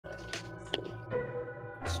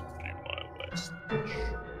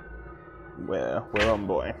we're on,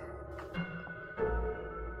 boy.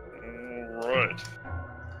 Alright.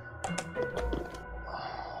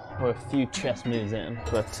 We're a few chess moves in,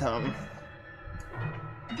 but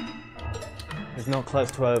it's not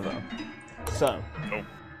close to over. So, Nope.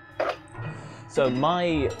 so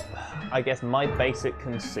I guess my basic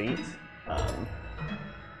conceit.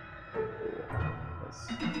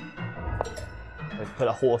 Let's put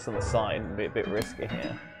a horse on the side and be a bit risky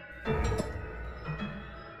here.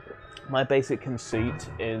 My basic conceit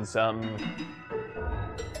is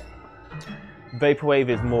Vaporwave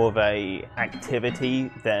is more of a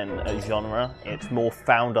activity than a genre. It's more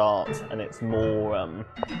found art and it's more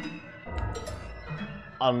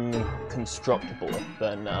unconstructable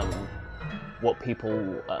than what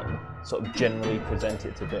people sort of generally present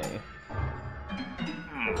it to be.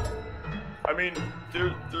 I mean,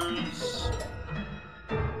 there's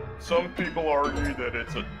some people argue that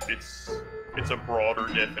it's a broader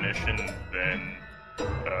definition than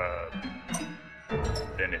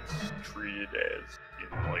it's treated as in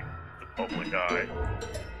like the public eye.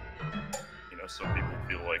 You know, some people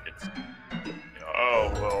feel like it's, you know,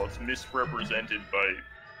 oh well, it's misrepresented by,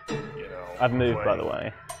 you know. I've moved, by the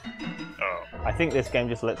way. Oh. I think this game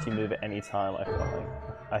just lets you move at any time.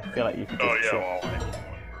 I feel like you can just. Oh yeah, chill. well, I need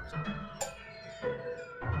one person.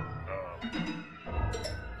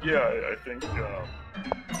 Yeah, I think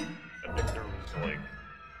there was like,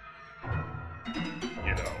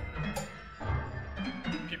 you know,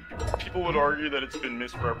 people would argue that it's been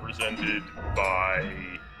misrepresented by,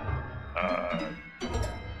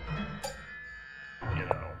 you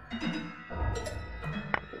know,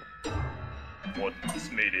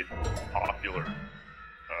 what's made it popular,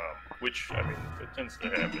 which, I mean, it tends to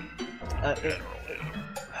happen in general.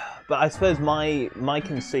 But I suppose my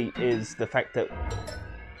conceit is the fact that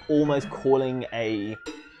almost calling a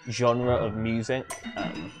genre of music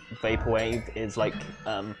Vaporwave is like,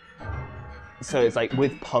 so it's like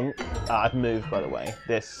with punk, I've moved, by the way.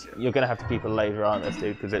 This, you're gonna have to keep a laser on this,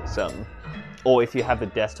 dude, because it's, or if you have the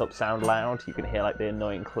desktop sound loud, you can hear like the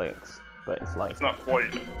annoying clicks, but it's like... It's not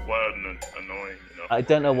quite loud and annoying, you know. I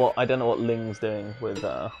don't know what Ling's doing with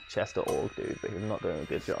chess.org, dude, but he's not doing a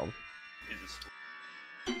good job.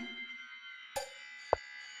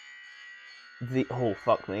 Oh,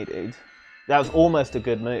 fuck me, dude. That was almost a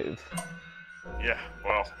good move. Yeah,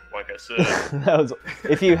 well, like I said, that was,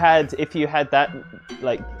 if you had that,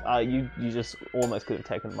 like, you just almost could have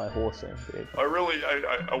taken my horse in, dude. I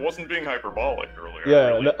wasn't being hyperbolic earlier. Yeah.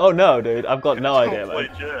 Really, No, oh no, dude. I've got no idea, play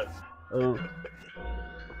man. chess.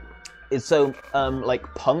 It's so like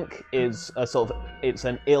punk is a sort of, it's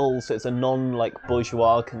an non like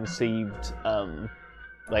bourgeois conceived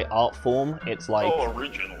like art form. It's like, oh,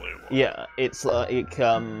 originally. Yeah, it's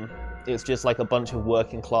it's just like a bunch of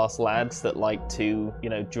working class lads that like to, you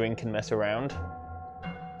know, drink and mess around.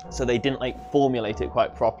 So they didn't like formulate it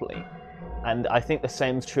quite properly. And I think the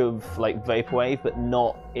same's true of like Vaporwave, but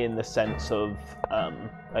not in the sense of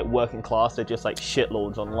like working class. They're just like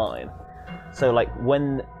shitlords online. So like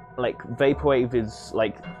when like Vaporwave is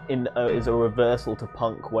like is a reversal to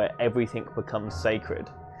punk where everything becomes sacred.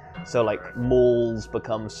 So like malls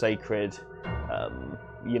become sacred.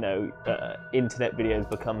 You know, internet videos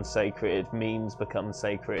become sacred, memes become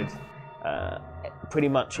sacred. Pretty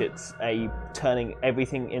much it's a turning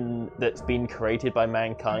everything that's been created by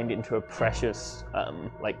mankind into a precious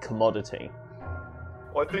like commodity.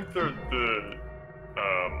 Well, I think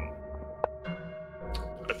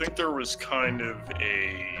I think there was kind of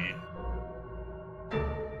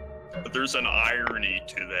there's an irony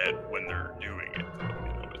to that when they're doing it, though.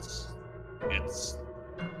 You know,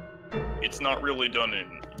 it's not really done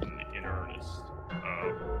in earnest.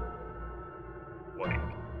 Like,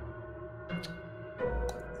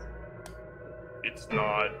 it's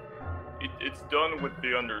not. It's done with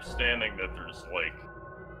the understanding that there's like,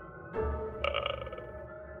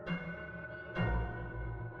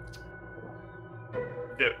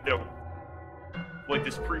 that like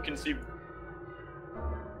this preconceived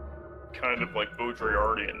kind of like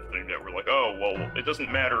Baudrillardian thing that we're like, oh well, it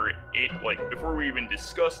doesn't matter. It like before we even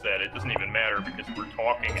discuss that, it doesn't even matter because we're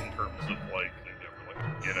talking in terms of like,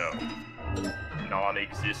 you know,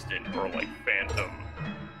 non-existent or like phantom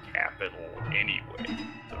capital anyway.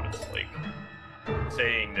 So it's like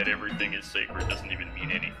saying that everything is sacred doesn't even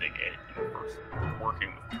mean anything in person. We're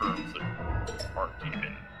working with terms that aren't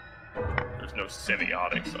even. There's no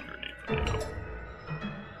semiotics underneath them, you know.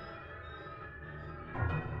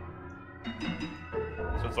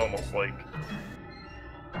 So it's almost like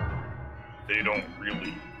they don't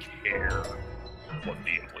really care what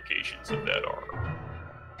the implications of that are.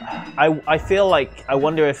 I feel like, I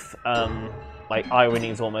wonder if like irony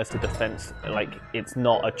is almost a defense. Like it's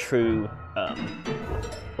not a true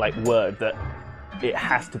like word that it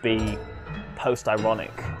has to be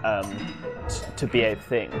post-ironic to be a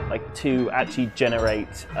thing. Like to actually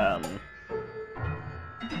generate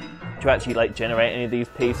generate any of these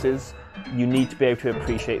pieces, you need to be able to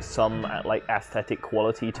appreciate some like aesthetic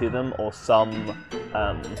quality to them, or some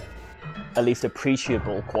at least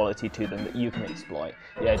appreciable quality to them that you can exploit.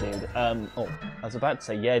 Yeah, dude. Oh, I was about to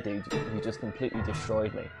say, yeah, dude, you just completely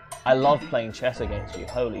destroyed me. I love playing chess against you.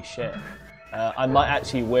 Holy shit. I might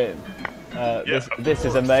actually win. This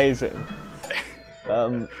is amazing.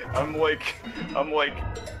 I'm like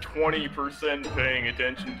 20% paying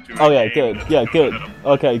attention to it. Oh yeah, good. Yeah, good.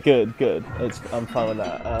 Okay, good. I'm fine with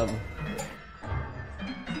that.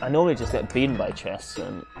 I normally just get beaten by chess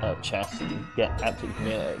and get absolutely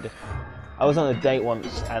humiliated. I was on a date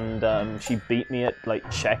once and she beat me at like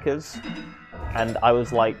checkers, and I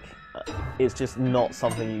was like, it's just not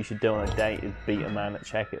something you should do on a date, is beat a man at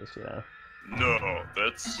checkers, you know? No,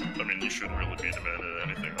 that's, I mean, you shouldn't really beat a man at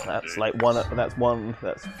anything on That's a date. like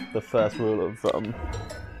that's the first rule of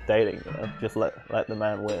dating, you know? Just let the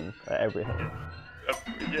man win at everything.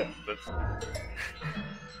 Yeah, that's what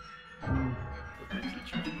they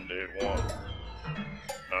teach you from day one.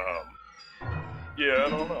 Yeah, I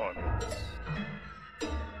don't know.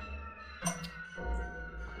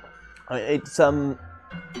 I mean, it's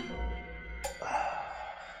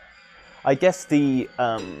I guess the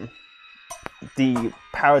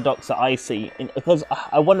paradox that I see, because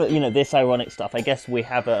I wonder, you know, this ironic stuff. I guess we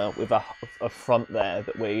have a front there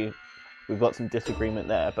that we've got some disagreement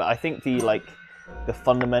there, but I think the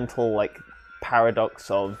fundamental like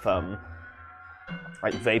paradox of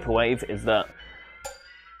like vaporwave is that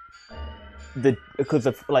because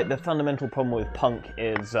of like the fundamental problem with punk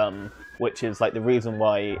is which is like the reason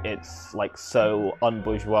why it's like so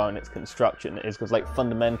unbourgeois in its construction, is because like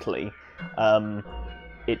fundamentally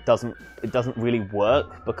it doesn't really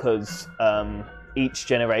work, because each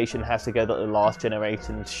generation has to go to the last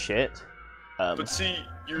generation's shit. But see,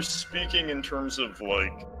 you're speaking in terms of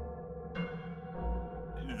like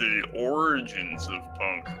the origins of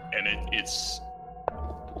punk, and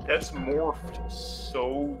that's morphed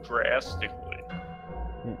so drastically.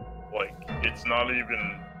 Like, it's not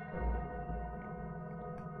even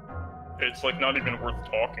worth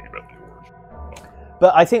talking about the origin of punk.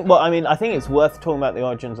 But I think it's worth talking about the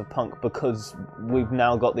origins of punk, because we've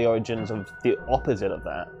now got the origins of the opposite of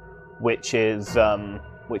that, which is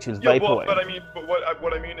vaporwave. Well, but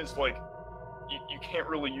what I mean is, like, you can't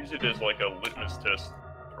really use it as like a litmus test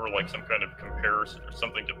or like some kind of comparison or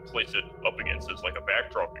something to place it up against as like a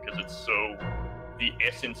backdrop, because it's so, the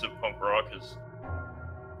essence of punk rock has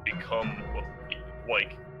become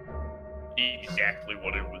like exactly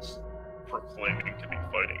what it was proclaiming to be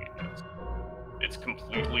fighting against. It's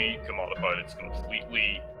completely commodified, it's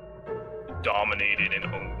completely dominated and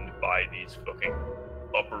owned by these fucking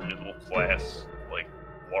upper middle class, like,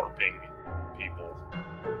 LARPing people.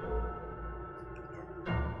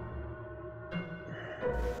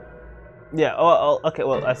 Yeah. Oh, okay.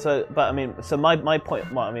 Well, so my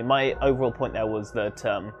point. My overall point there was that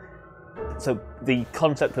so the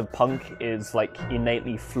concept of punk is like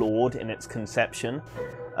innately flawed in its conception.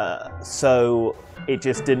 So they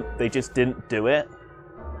just didn't do it.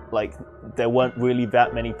 Like, there weren't really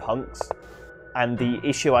that many punks, and the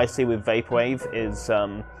issue I see with vaporwave is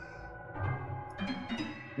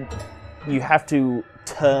you have to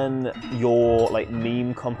turn your like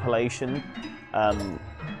meme compilation.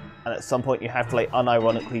 And at some point you have to like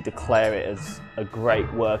unironically declare it as a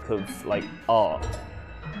great work of like art.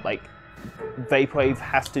 Like, vaporwave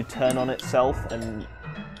has to turn on itself, and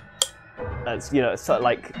it's, you know, so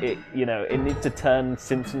like it needs to turn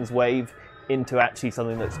Simpsons Wave into actually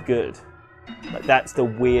something that's good. Like, that's the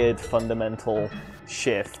weird fundamental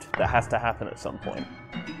shift that has to happen at some point.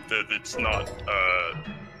 That it's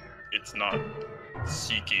not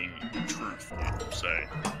seeking truth, I'm saying.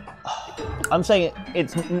 I'm saying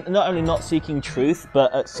it's not only not seeking truth,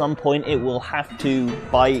 but at some point it will have to,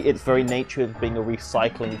 by its very nature of being a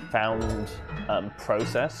recycling found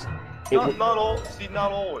process. Not always.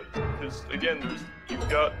 Because again, you've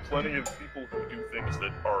got plenty of people who do things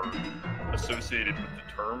that are associated with the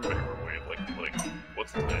term vaporwave, like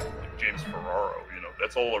what's his name, like James Ferraro. You know,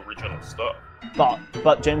 that's all original stuff.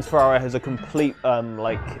 But James Ferraro has a complete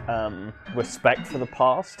respect for the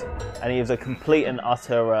past, and he has a complete and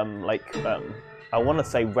utter I want to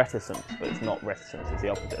say reticence, but it's not reticence. It's the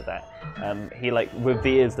opposite of that. He like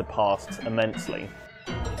reveres the past immensely.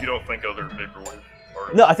 You don't think other vaporwave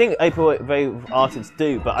artists? No, I think vaporwave artists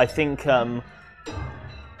do, but I think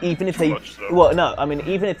even if Too they, much, so. well, no, I mean,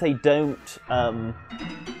 even if they don't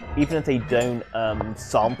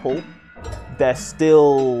sample, they're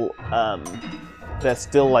still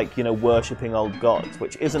like, you know, worshipping old gods,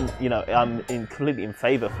 which isn't, you know, I'm completely in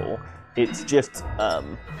favor for. It's just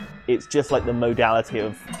like the modality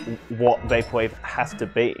of what vaporwave has to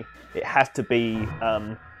be. It has to be.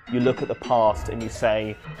 You look at the past and you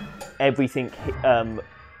say, everything.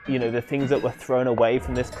 You know, the things that were thrown away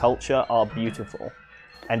from this culture are beautiful,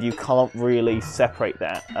 and you can't really separate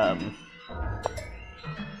that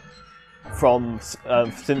from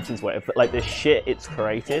Simpsons wave. But like the shit it's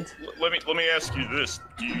created. Let me ask you this: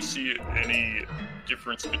 do you see any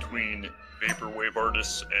difference between vaporwave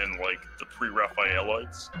artists and like the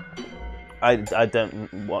pre-Raphaelites? I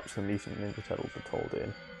don't watch the Mutant Ninja Turtles at all,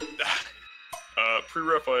 dude.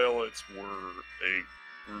 Pre-Raphaelites were a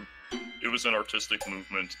group. It was an artistic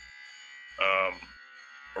movement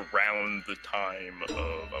around the time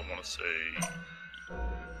of I want to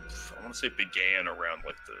say began around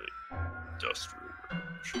like the Industrial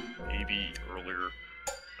Revolution, maybe earlier.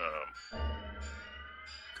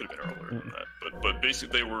 Could have been earlier than that, but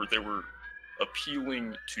basically they were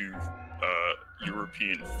appealing to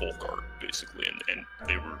European folk art, basically, and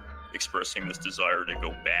they were expressing this desire to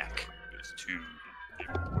go back to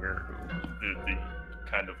where the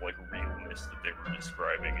kind of like realness that they were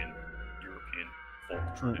describing in European folk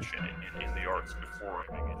tradition in the arts before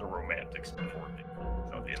the Romantics, before the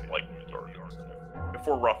Enlightenment arts,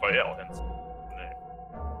 before Raphael, hence the name.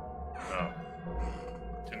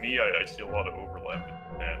 To me, I see a lot of overlap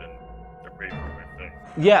in that and the vaporwave thing.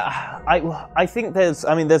 Yeah, I think there's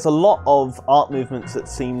a lot of art movements that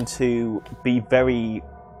seem to be very,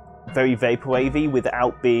 very vaporwavy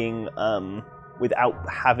without being without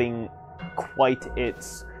having quite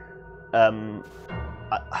its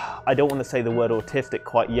I don't want to say the word autistic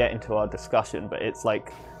quite yet into our discussion, but it's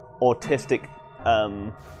like autistic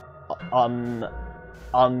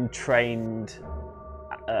untrained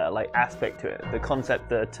like aspect to it. The concept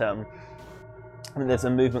that there's a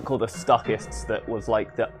movement called the Stuckists that was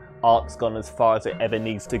like the art's gone as far as it ever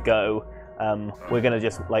needs to go. We're gonna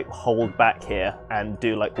just like hold back here and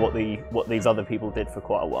do like what these other people did for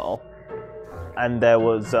quite a while. And there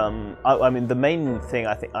was I mean the main thing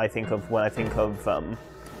I think of when I think of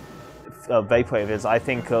vaporwave is I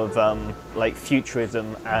think of like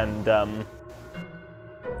futurism and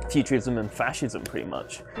fascism pretty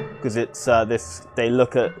much, because it's they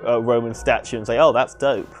look at a Roman statue and say, oh, that's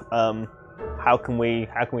dope. How can we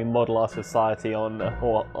model our society on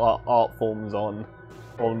or our art forms on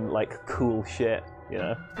like cool shit, you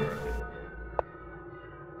know?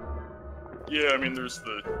 Yeah, I mean,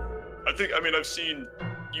 I've seen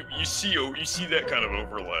you see that kind of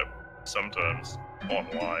overlap sometimes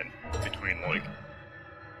online between like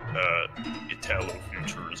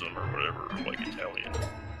Italo-futurism or whatever, or like Italian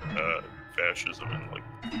fascism and like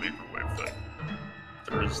vaporwave thing.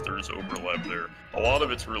 There's overlap there. A lot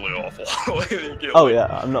of it's really awful. You get, oh like, yeah,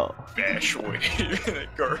 I'm not. Bash wave and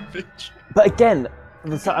garbage. But again,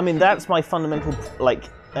 I mean that's my fundamental like.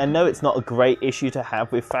 I know it's not a great issue to have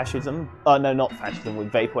with fascism. Oh no, not fascism,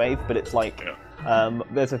 with vaporwave. But it's like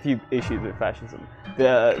there's a few issues with fascism.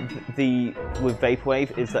 With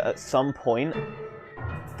vaporwave is that at some point,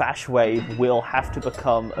 fashwave will have to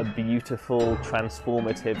become a beautiful,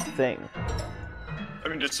 transformative thing. I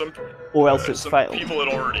mean, it's some or else it's some failed. people it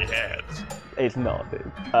already had. It's not,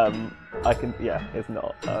 dude. It's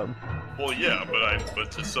not. Well, yeah,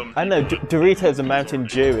 but to some people, I know Doritos and Mountain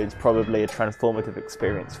Dew is probably a transformative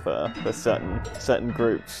experience for certain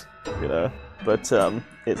groups, you know, but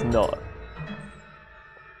it's not.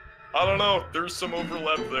 I don't know. There's some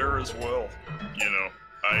overlap there as well. You know,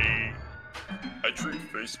 I treat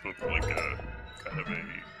Facebook like a kind of a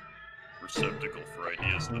receptacle for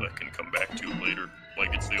ideas that I can come back to later.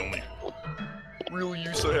 Like it's the only real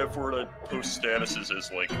use I have for it. I post statuses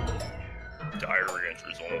as like diary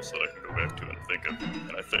entries almost that I can go back to and think of.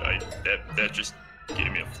 And I think that just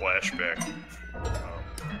gave me a flashback.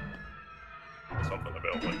 Something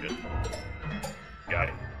about like a guy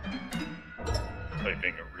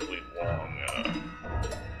typing a really long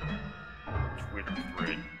Twitter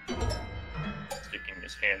thread, sticking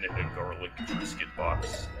his hand in a garlic brisket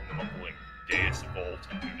box and mumbling Deus Vault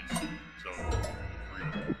into his own 3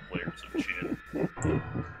 layers of chin.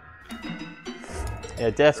 Yeah,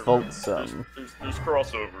 Deus Vault's there's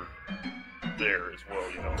crossover there as well,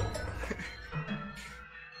 you know.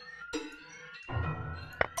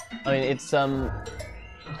 I mean, it's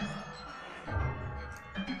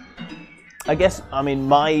I guess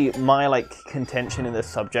my like contention in this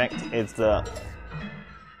subject is that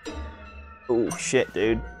oh shit,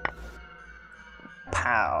 dude.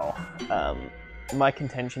 Pow. wow. My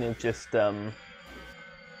contention is just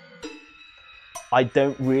I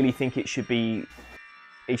don't really think it should be.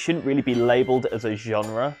 It shouldn't really be labeled as a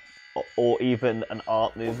genre or even an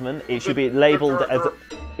art movement. It should be labeled as.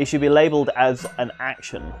 It should be labeled as an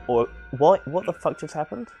action. Or what? What the fuck just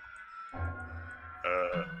happened?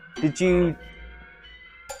 Did you?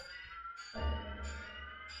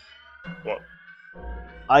 What?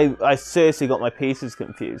 I seriously got my pieces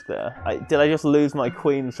confused there. Did I just lose my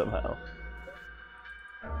queen somehow?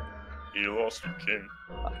 You lost your king.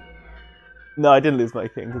 No, I didn't lose my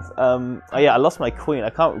king. Oh yeah, I lost my queen. I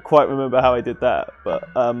can't quite remember how I did that, but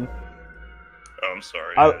I'm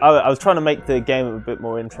sorry. I was trying to make the game a bit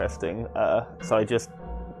more interesting, so I just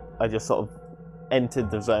sort of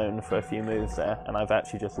entered the zone for a few moves there, and I've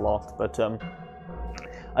actually just lost. But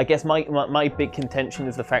I guess my big contention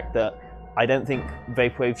is the fact that I don't think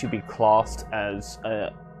Vaporwave should be classed as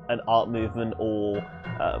an art movement, or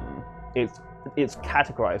it's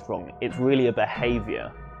categorized wrong. It's really a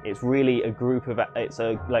behavior. It's really a group of, it's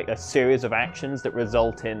like a series of actions that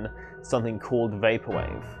result in something called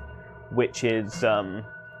Vaporwave, which is,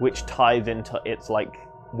 which ties into its like,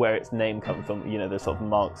 where its name comes from, you know, the sort of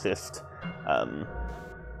Marxist,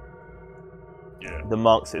 yeah. The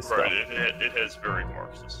Marxist right. stuff. It has very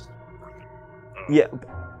Marxist. Yeah,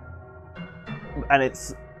 and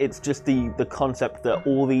it's just the concept that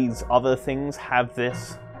all these other things have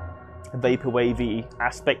this vaporwavy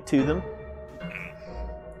aspect to them,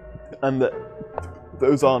 and that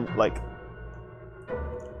those aren't like.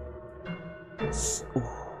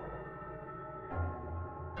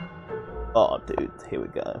 Oh, dude, here we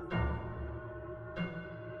go.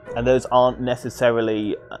 And those aren't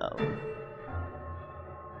necessarily.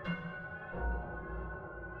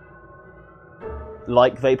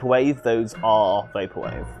 Like Vaporwave, those are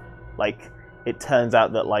Vaporwave. Like, it turns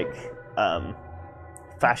out that, like,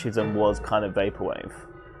 fascism was kind of Vaporwave.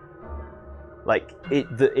 Like, it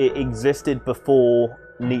existed before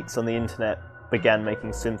NEETs on the internet began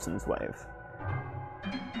making Simpsons Wave.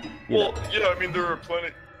 Well, yeah, I mean, there are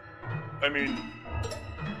plenty... I mean...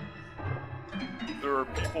 There are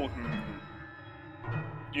people who...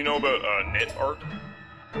 You know about net art?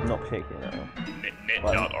 Not particularly, no.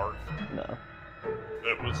 Net.art? No.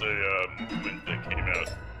 That was a movement that came out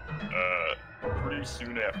pretty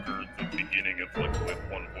soon after the beginning of like Web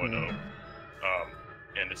 1.0,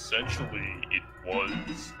 and essentially it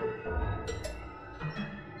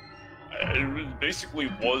basically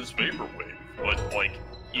was vaporwave, but like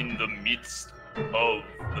in the midst of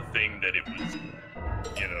the thing that it was,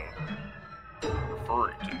 you know,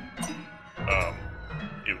 referring to.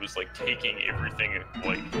 It was like taking everything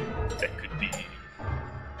like that could be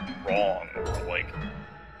wrong or like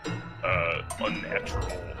unnatural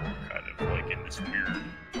or kind of like in this weird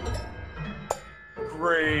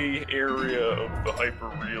gray area of the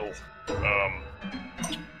hyper-real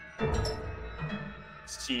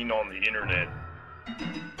scene on the internet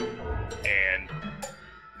and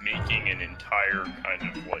making an entire kind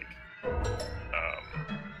of like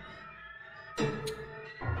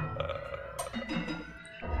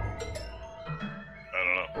I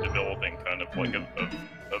don't know, developing kind of like a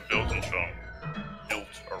Weltanschauung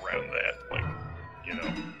built around that, like, you know,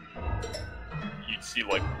 you'd see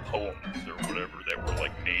like poems or whatever that were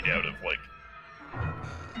like made out of like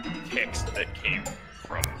text that came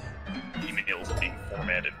from emails being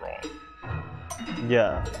formatted wrong.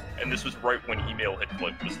 Yeah. And this was right when email had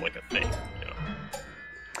like was like a thing, you know.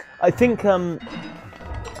 I think I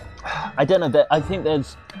don't know, I think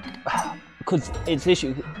there's, because it's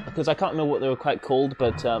issue, because I can't remember what they were quite called,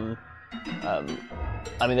 but I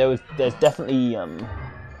mean there's definitely I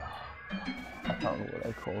can't remember what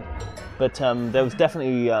they're called, but there was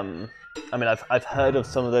definitely I mean I've heard of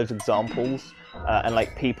some of those examples, and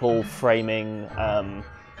like people framing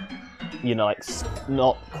you know, like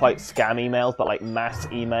not quite scam emails but like mass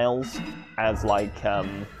emails as like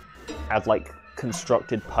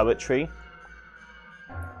constructed poetry.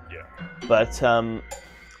 Yeah. But I mean,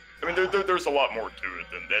 there's a lot more to it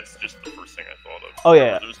than that's just the first thing I thought of. Oh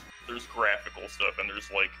yeah. There's graphical stuff, and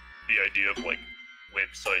there's like the idea of like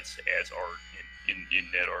websites as art in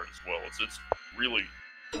net art as well. It's really,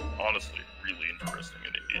 honestly, really interesting,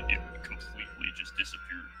 and it completely just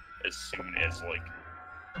disappeared as soon as like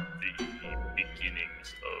the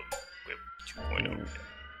beginnings of Web 2.0.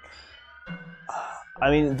 I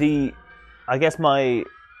mean I guess my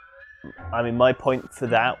point for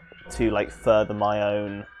that, to like further my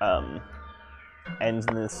own ends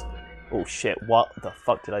in this. Oh shit! What the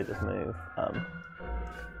fuck did I just move?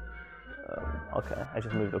 Okay, I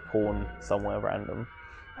just moved a pawn somewhere random.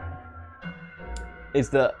 Is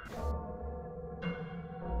that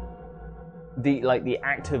the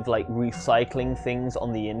act of like recycling things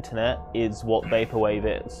on the internet is what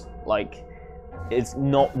vaporwave is. Like, it's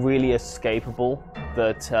not really escapable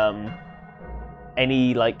that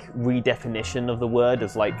any like redefinition of the word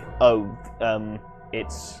as like, oh,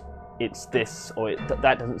 it's this, or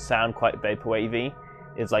that doesn't sound quite vaporwavy,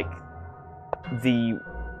 is like the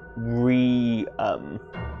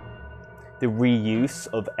reuse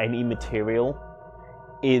of any material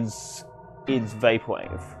is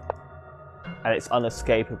vaporwave, and it's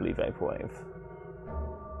unescapably vaporwave.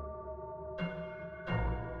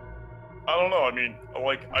 I don't know. I mean,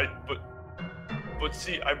 like but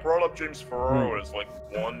see, I brought up James Ferraro as like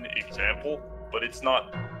one example, but it's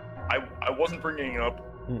not. I wasn't bringing him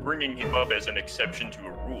up as an exception to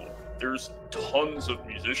a rule. There's tons of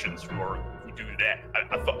musicians who do that.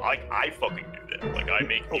 I fucking do that. Like, I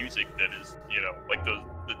make music that is, you know, like the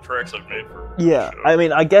tracks I've made for. Yeah, I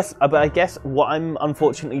mean, I guess what I'm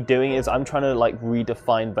unfortunately doing is I'm trying to like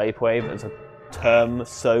redefine vaporwave as a term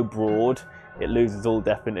so broad it loses all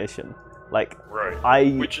definition. Like,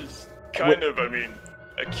 right, which is kind of, I mean,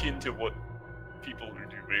 akin to what people who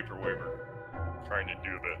do vaporwave are trying to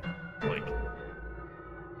do about, like,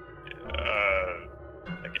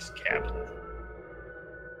 I guess capital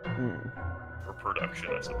for production,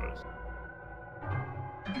 I suppose.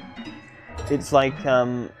 It's like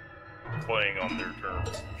playing on their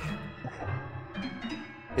terms.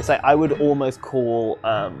 It's like I would almost call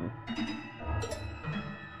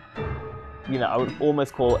you know, I would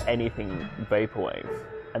almost call anything vaporwave,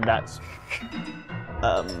 and that's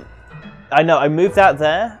I know I moved it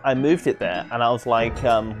there, and I was like,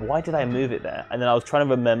 why did I move it there? And then I was trying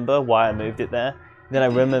to remember why I moved it there. And then I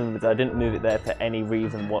remembered I didn't move it there for any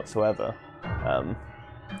reason whatsoever, and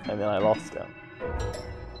then I lost it.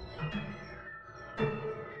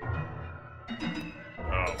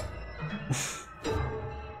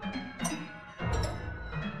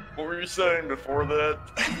 What were you saying before that?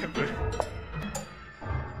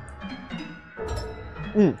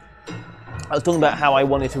 I was talking about how I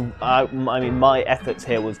wanted to. I mean, my efforts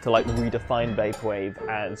here was to like redefine vaporwave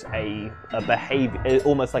as a behavior,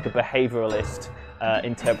 almost like a behavioralist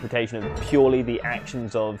interpretation of purely the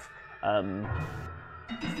actions of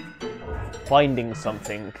finding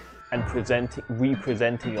something and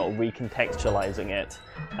representing or recontextualizing it.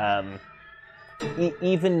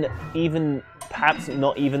 Even perhaps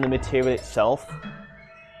not even the material itself.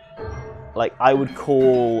 Like I would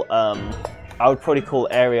probably call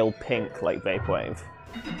Ariel Pink like vaporwave.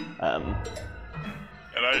 And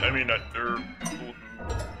I mean, there are people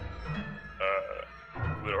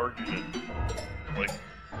who would argue that, like,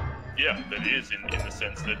 yeah, that is in the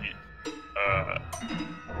sense that it,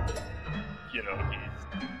 you know,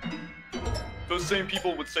 those same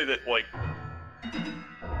people would say that, like,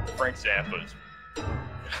 Frank Zappa is.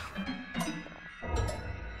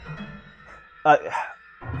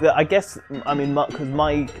 I guess, I mean, because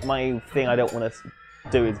my thing I don't want to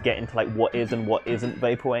do is get into like what is and what isn't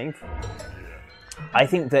vaporwave. Yeah. I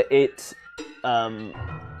think that it's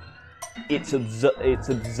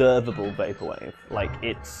observable vaporwave. Like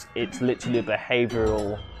it's literally a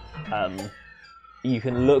behavioral. You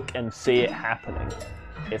can look and see it happening.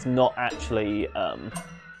 It's not actually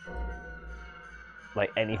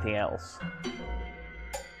like anything else.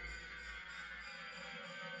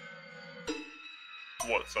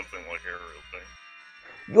 What, something like Ariel Pink?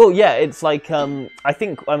 Well, yeah, it's like I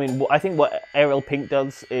think what Ariel Pink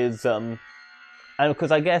does is and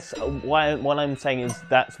because I guess what I'm saying is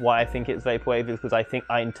that's why I think it's vaporwave is because I think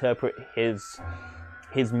I interpret his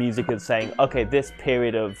music as saying, okay, this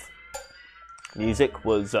period of music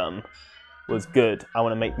was good. I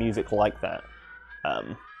want to make music like that.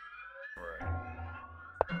 Right.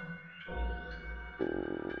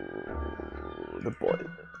 Ooh, the boy.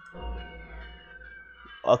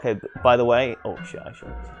 Okay, by the way, oh shit, I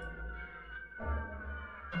shouldn't.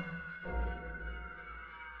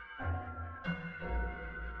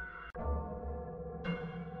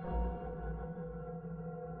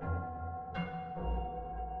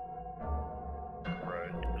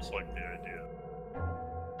 Right, you just like the idea.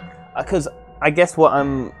 Because I guess what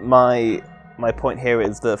my point here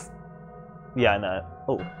is yeah, I know.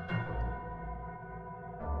 Oh.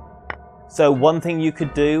 So one thing you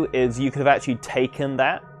could do is you could have actually taken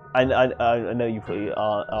that. I know you probably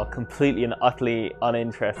are completely and utterly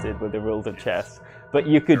uninterested with the rules of chess, but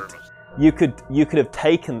you could have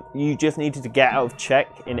taken. You just needed to get out of check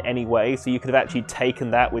in any way, so you could have actually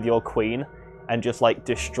taken that with your queen and just like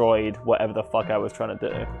destroyed whatever the fuck I was trying to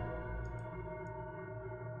do.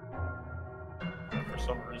 For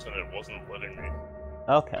some reason, it wasn't letting me.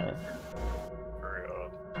 Okay. Very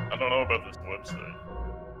odd. I don't know about this website.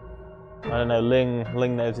 I don't know.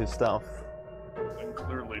 Ling knows his stuff. Ling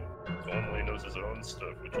clearly only knows his own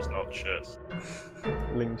stuff, which is not chess.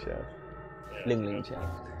 Ling chess. Yeah, Ling chess.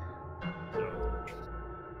 So.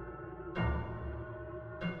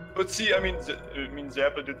 But see, I mean,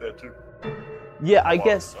 Zappa did that too. Yeah, I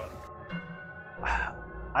guess.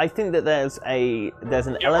 I think that there's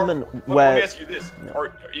an element where. Let me ask you this: no.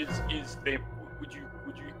 is they would you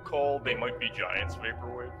call They Might Be Giants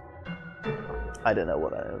vaporwave? I don't know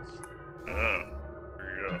what that is. There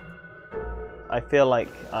you go. I feel like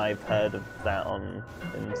I've heard of that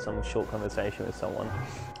in some short conversation with someone.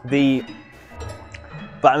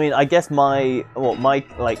 But I mean, I guess my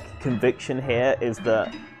like conviction here is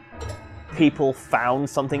that people found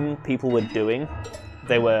something people were doing.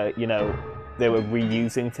 They were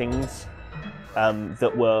reusing things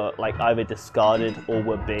that were like either discarded or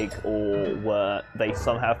were big, or they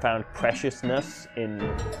somehow found preciousness in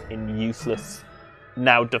useless,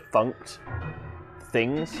 now defunct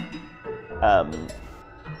things.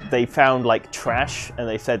 They found like trash and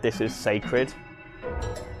they said this is sacred.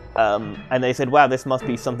 And they said, wow, this must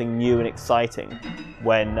be something new and exciting,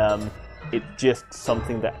 when it's just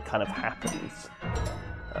something that kind of happens.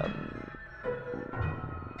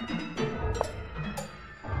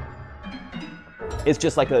 It's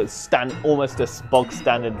just like almost a bog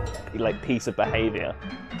standard like piece of behavior.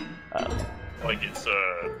 Like it's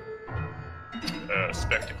a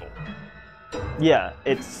spectacle. Yeah,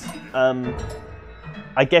 it's.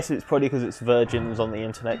 I guess it's probably because it's virgins on the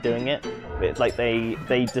internet doing it. But it's like they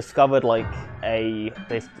discovered they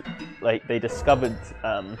discovered.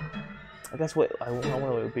 I guess what it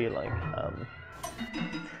would be like.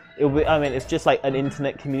 It would be, I mean, it's just like an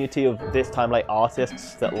internet community of this time like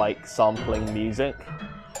artists that like sampling music,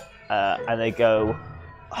 and they go,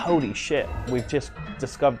 holy shit, we've just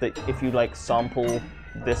discovered that if you like sample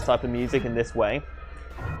this type of music in this way,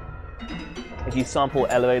 if you sample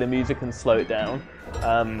elevator music and slow it down,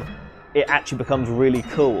 it actually becomes really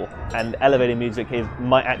cool. And elevator music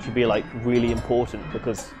might actually be like really important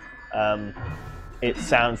because it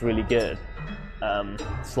sounds really good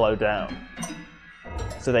slowed down.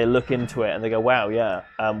 So they look into it and they go, wow, yeah,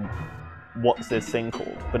 what's this thing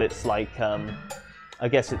called? But it's like, I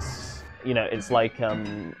guess it's, it's like,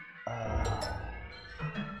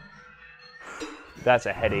 that's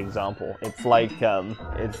a heady example. It's like,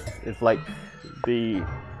 it's like the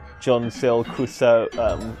John Sill Crusoe,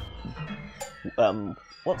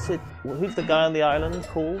 who's the guy on the island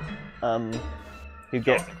called?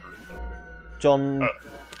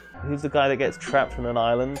 Who's the guy that gets trapped on an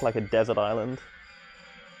island, like a desert island?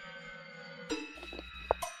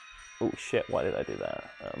 Oh shit, why did I do that?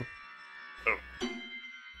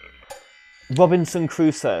 Robinson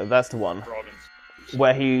Crusoe, that's the one.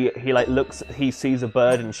 Where he like looks, he sees a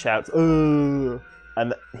bird and shouts, "Ugh!"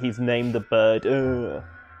 And he's named the bird, "Ugh."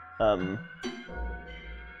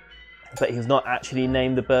 But he's not actually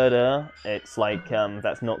named the bird, It's like,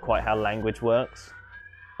 that's not quite how language works.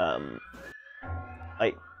 I'm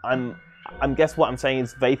guess what I'm saying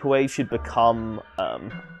is vaporwave should become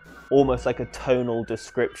almost like a tonal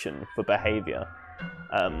description for behavior,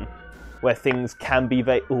 where things can be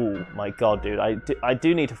oh my god, dude! I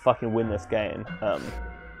do need to fucking win this game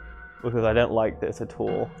because I don't like this at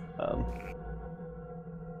all.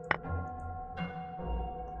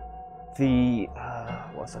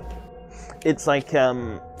 What's that? It's like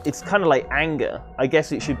it's kind of like anger. I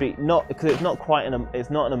guess it should be not, because it's not quite it's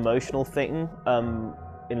not an emotional thing.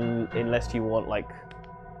 Unless you want like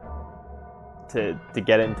to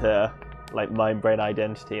get into like mind-brain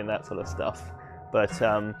identity and that sort of stuff, but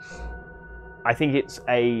I think it's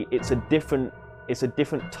a different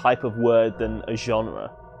type of word than a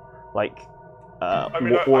genre, like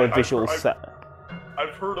or a visual set.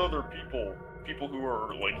 I've heard other people who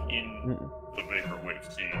are like in the vaporwave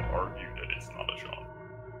scene argue that it's not a genre.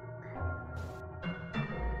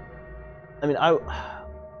 I mean,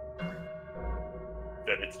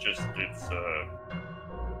 that it's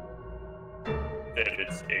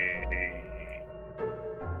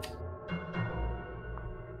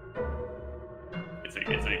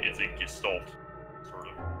a gestalt, sort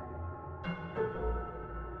of.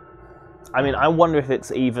 I mean, I wonder if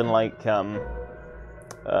it's even like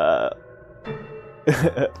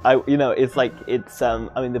it's like it's I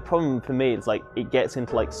mean, the problem for me is like it gets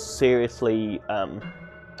into like seriously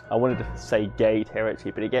I wanted to say gay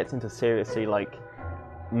territory, but it gets into seriously like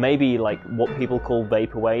maybe like what people call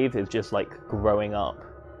vaporwave is just like growing up.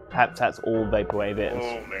 Perhaps that's all vaporwave is.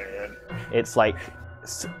 Oh man. It's like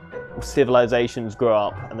civilizations grow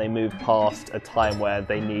up and they move past a time where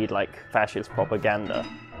they need like fascist propaganda.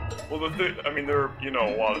 Well, I mean, there,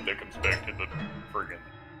 a lot of that comes back to the friggin'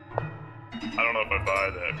 I don't know if I buy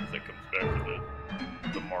that, because that comes back to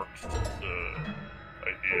the Marxist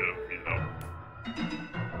idea of, you know,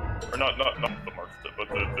 or not the Marxist, but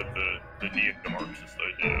the neo-Marxist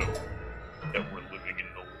idea of that we're living in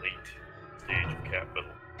the late stage of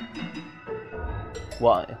capital.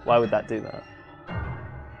 Why? Why would that do that?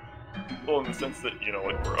 Well, in the sense that, you know,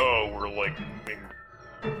 like we're like moving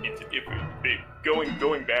into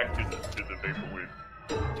going back to the vaporwave,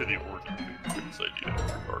 to the origin of this idea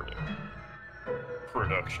regarding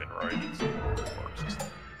production, right? It's Marxist.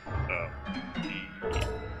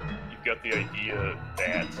 You've got the idea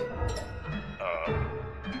that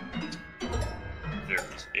there's a...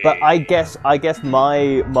 But I guess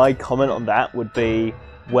my comment on that would be,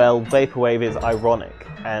 well, vaporwave is ironic,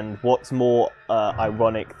 and what's more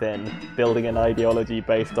ironic than building an ideology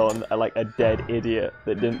based on like a dead idiot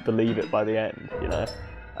that didn't believe it by the end, you know?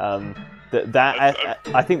 I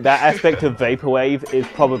think that aspect of vaporwave is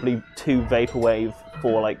probably too vaporwave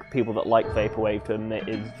for like people that like vaporwave to admit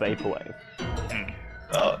is vaporwave.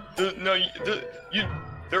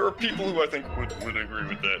 There are people who I think would agree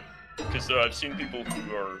with that, because I've seen people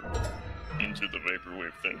who are into the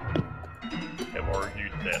vaporwave thing have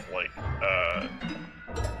argued that like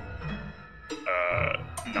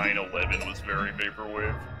 9/11 was very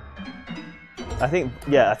vaporwave. I think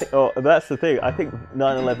oh, that's the thing. I think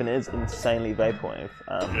 9/11 is insanely vaporwave.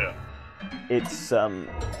 Yeah. It's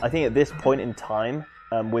I think at this point in time,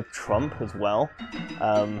 with Trump as well,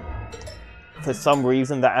 for some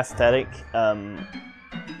reason that aesthetic,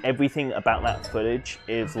 everything about that footage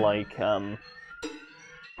is like a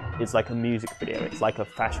music video. It's like a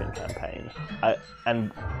fashion campaign,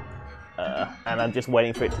 and I'm just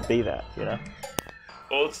waiting for it to be that, you know.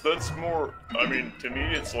 Well, that's more. I mean, to me,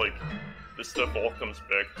 it's like this stuff all comes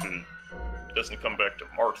back to. It doesn't come back to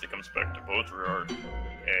Marx. It comes back to Baudrillard,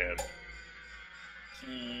 and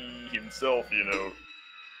he himself, you know.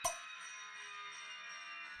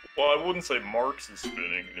 Well, I wouldn't say Marx is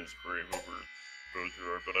spinning in his grave over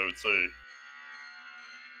Baudrillard, but I would say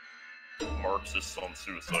Marxists on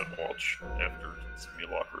suicide watch after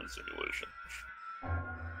simulacra and simulation.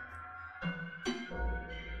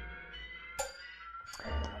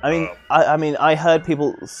 I mean, I heard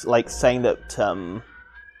people like saying that,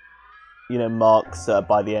 you know, Marx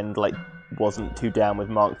by the end like wasn't too down with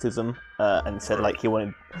Marxism and said like he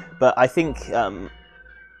wanted, but I think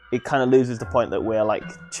it kind of loses the point that we're like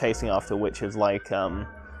chasing after, which is like I'm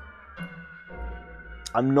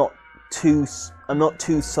not too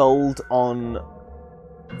sold on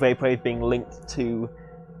vaporwave being linked to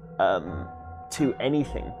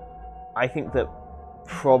anything. I think that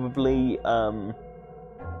probably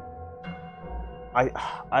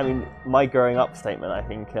I mean, my growing up statement, I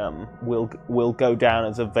think, will go down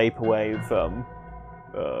as a vaporwave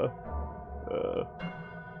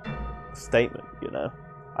statement, you know?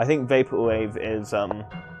 I think vaporwave is,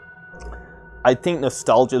 I think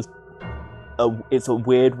nostalgia's it's a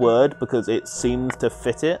weird word because it seems to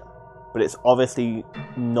fit it, but it's obviously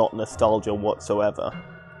not nostalgia whatsoever.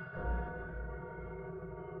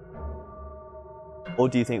 Or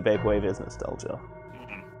do you think vaporwave is nostalgia?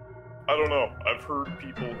 I don't know. I've heard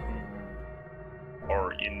people who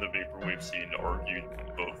are in the vaporwave scene argue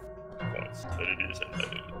both points, that it is and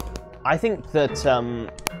that it isn't. I think that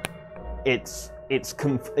it's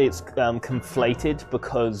conflated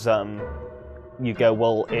because you go,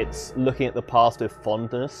 well, it's looking at the past with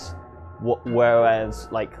fondness, whereas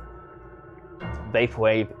like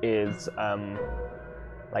vaporwave is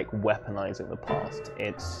like weaponizing the past.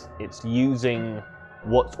 It's using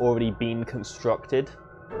what's already been constructed,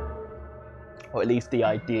 or at least the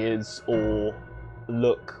ideas or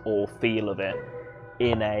look or feel of it,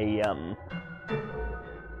 in a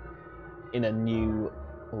new.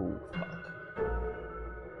 Oh fuck!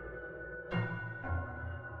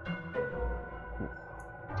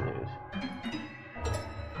 Dude,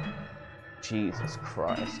 Jesus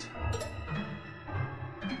Christ!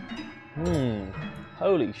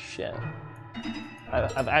 Holy shit!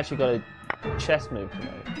 I've actually got a chess move to make.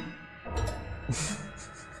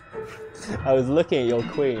 I was looking at your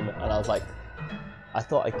queen and I was like, I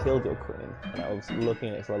thought I killed your queen, and I was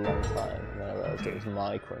looking at it for a long time, and then I realized it was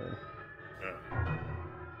my queen.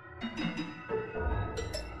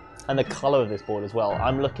 And the color of this board as well.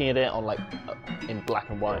 I'm looking at it on like in black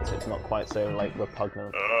and white, so it's not quite so like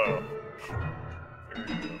repugnant. Oh. Very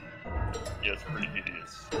good. Yeah, it's pretty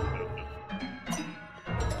hideous.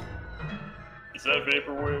 Is that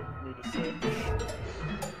vaporwave for me to say?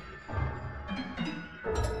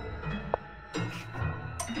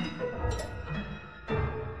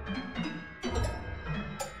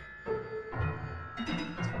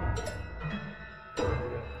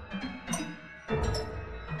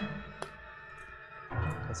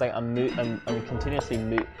 like I'm continuously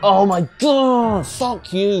mute. Oh my god!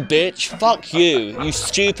 Fuck you, bitch! Fuck you! You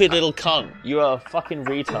stupid little cunt! You're a fucking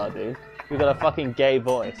retard, dude. You got a fucking gay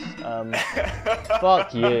voice.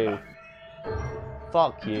 Fuck you.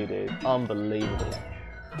 Fuck you, dude. Unbelievable.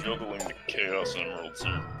 Juggling the Chaos Emeralds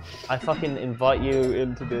here. I fucking invite you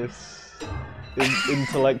into this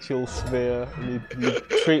intellectual sphere, and you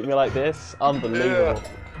treat me like this? Unbelievable. Yeah.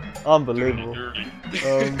 Unbelievable. Dirty.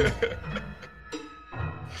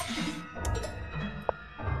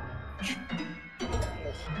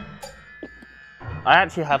 I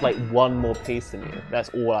actually have like one more piece than you. That's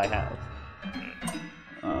all I have.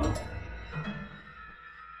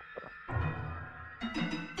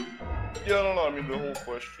 Yeah, I don't know. I mean, the whole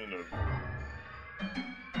question of...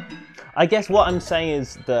 I guess what I'm saying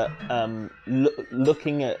is that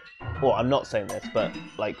looking at, or I'm not saying this, but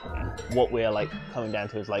like what we're like coming down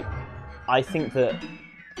to is like, I think that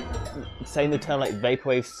saying the term like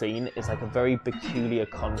vaporwave scene is like a very peculiar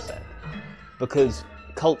concept, because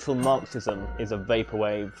cultural Marxism is a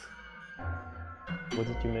vaporwave. What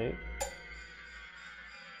did you move?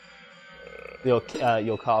 Your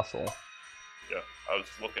castle. Yeah, I was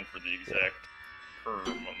looking for the exact term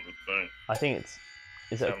on the thing. I think it's.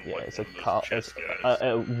 Is it? Yeah, like it's a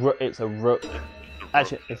rook. It's a rook.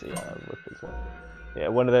 Actually, it's a rook as well. Yeah,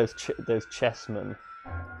 one of those chessmen.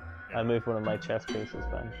 Yeah. I moved one of my chess pieces,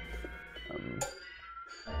 Ben.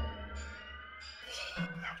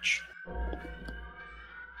 Ouch.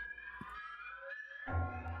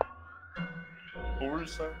 What were you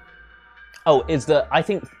saying? Oh, is that I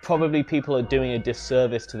think probably people are doing a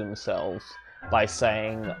disservice to themselves by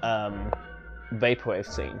saying vaporwave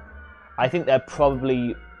scene. I think it's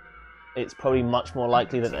probably much more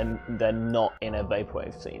likely that they're not in a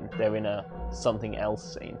vaporwave scene. They're in a something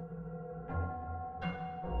else scene.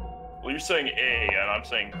 Well, you're saying A, and I'm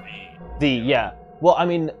saying B. Yeah. Well, I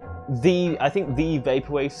mean, I think the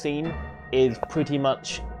vaporwave scene is pretty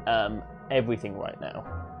much everything right now.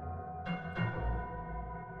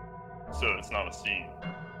 So it's not a scene.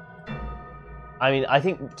 I mean, I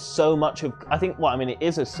think so much of it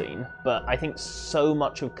is a scene, but I think so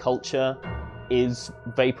much of culture is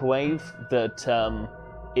vaporwave that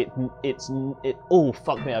oh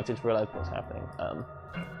fuck me! I've just realised what's happening.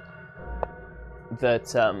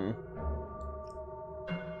 That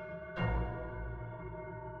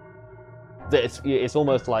it's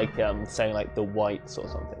almost like saying like the whites or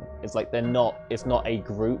something. It's like they're not. It's not a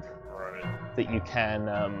group Right. that you can.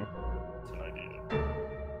 It's an idea.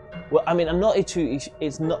 Well, I mean, I'm not too.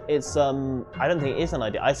 It's not. It's I don't think it is an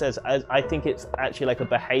idea. I think it's actually like a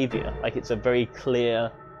behavior. Like it's a very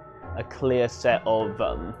clear set of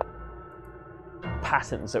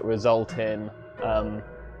patterns that result in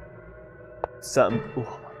certain.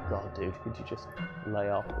 Oh my god, dude! Could you just lay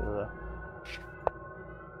off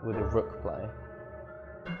with a rook play?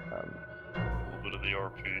 A little bit of the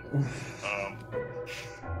RP.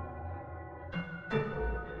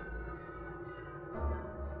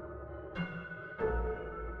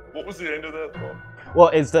 What was the end of that thought? Well,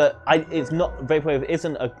 it's not vaporwave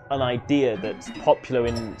isn't an idea that's popular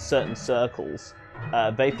in certain circles.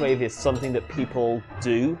 Vaporwave is something that people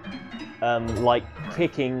do, like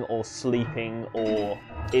kicking or sleeping, or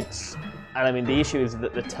and I mean the issue is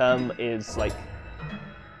that the term is like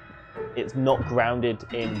it's not grounded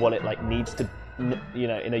in what it like needs to, you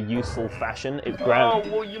know, in a useful fashion. It's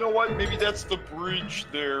grounded. Oh well, you know what? Maybe that's the bridge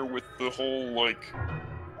there with the whole like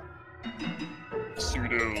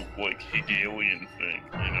pseudo like Hegelian thing,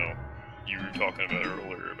 you know, you were talking about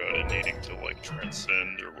earlier about it needing to like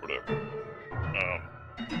transcend or whatever.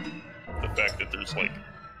 The fact that there's like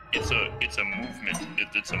it's a movement,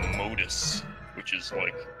 it's a modus, which is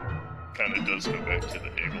like kind of does go back to the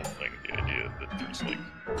Hegel thing, the idea that there's like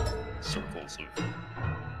circles of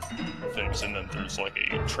things, and then there's like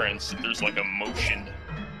there's like a motion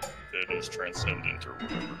that is transcendent or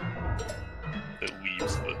whatever that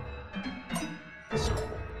leaves the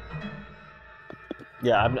circle.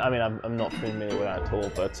 Yeah, I mean, I'm not familiar with that at all,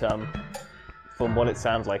 but from what it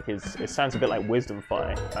sounds like, it sounds a bit like Wisdom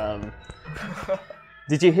Fi.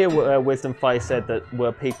 Did you hear what Wisdom Fi said that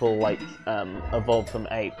were people like evolved from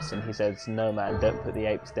apes, and he says, "No man, don't put the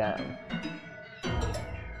apes down."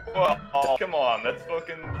 Well, oh, come on, that's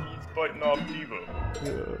fucking he's fighting off Devo.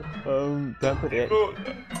 Yeah. Don't put it.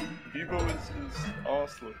 Devo is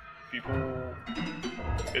honestly. People,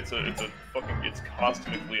 it's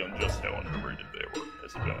cosmically unjust how underrated they were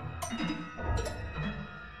as a band.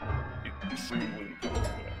 Extremely important.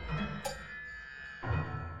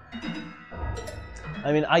 I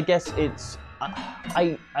mean, I guess it's.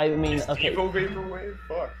 I mean, is okay. Devo vaporwave?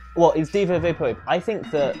 Fuck. Well, it's Devo vaporwave. I think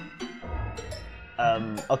that.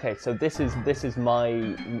 Okay, so this is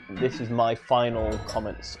my final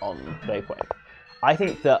comments on vaporwave. I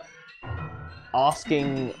think that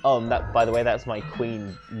asking, that, by the way, that's my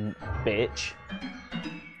queen, bitch.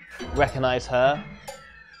 Recognize her?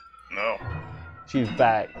 No. She's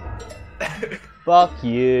back. Fuck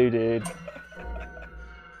you, dude.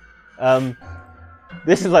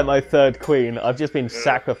 This is like my third queen. I've just been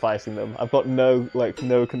sacrificing them. I've got no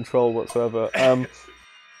control whatsoever.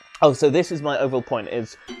 Oh, so this is my overall point.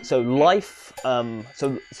 Is so life. Life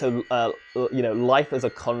as a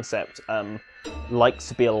concept likes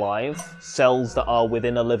to be alive. Cells that are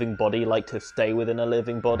within a living body like to stay within a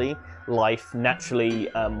living body. Life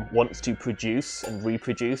naturally wants to produce and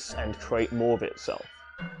reproduce and create more of itself.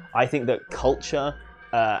 I think that culture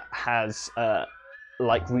has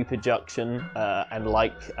like reproduction and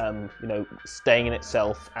like staying in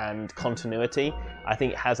itself and continuity. I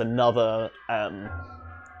think it has another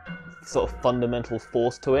sort of fundamental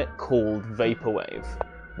force to it called vaporwave,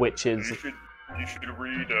 which is. You should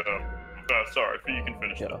read. Sorry, you can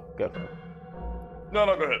finish. Yeah, go for it. No,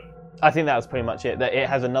 go ahead. I think that was pretty much it. That it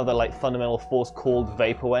has another like fundamental force called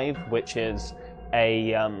vaporwave, which is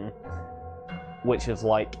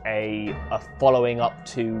like a following up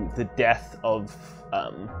to the death of.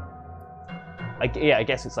 I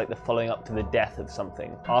guess it's like the following up to the death of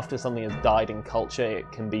something. After something has died in culture,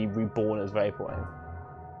 it can be reborn as vaporwave.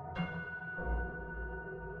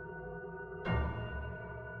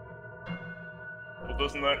 Well,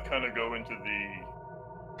 doesn't that kind of go into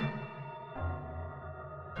the...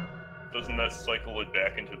 Doesn't that cycle it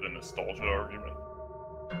back into the nostalgia argument?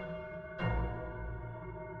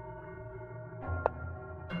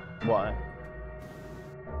 Why?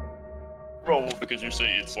 Well, because you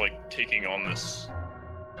say it's like taking on this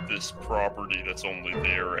property that's only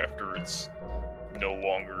there after it's no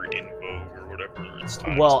longer in vogue or whatever it's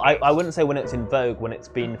time. Well, I wouldn't say when it's in vogue. When it's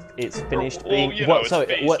finished being. It's phased out.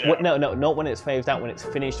 No, not when it's phased out. When it's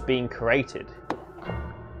finished being created.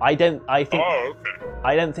 I think. Oh, okay.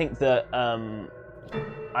 I don't think that.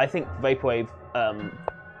 I think vaporwave,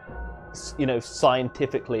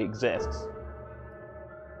 scientifically exists.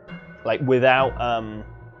 Like without.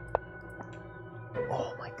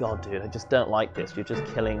 Oh my god, dude! I just don't like this. You're just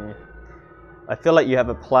killing. I feel like you have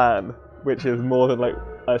a plan, which is more than like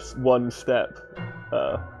one step.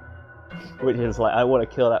 Which is like, I want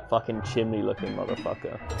to kill that fucking chimney-looking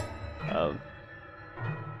motherfucker.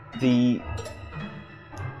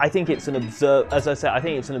 I think it's an as I said, I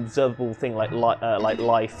think it's an observable thing, like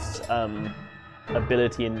life's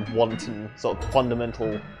ability and wanton sort of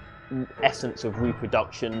fundamental essence of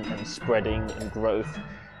reproduction and spreading and growth.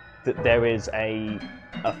 That there is a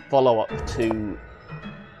follow-up to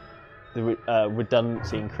the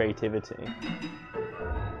redundancy and creativity.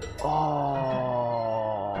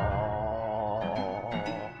 Oh.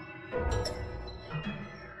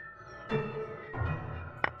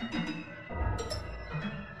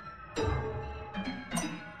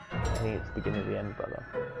 I think it's the beginning of the end, brother.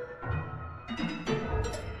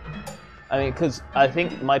 I mean, because I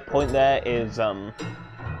think my point there is,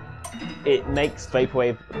 it makes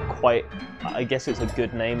vaporwave quite. I guess it's a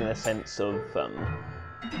good name in the sense of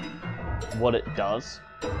what it does,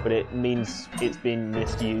 but it means it's been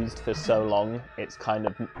misused for so long. It's kind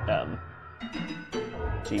of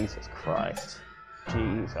Jesus Christ,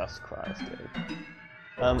 dude.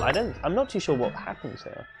 I'm not too sure what happens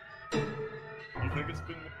here. You think it's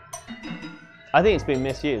been? I think it's been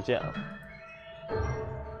misused. Yeah.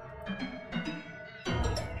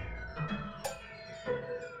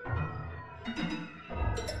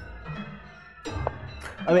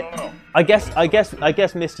 I mean, I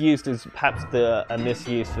guess misused is perhaps a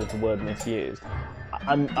misuse of the word misused.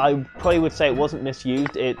 I probably would say it wasn't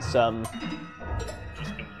misused. It's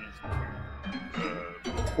Just been used.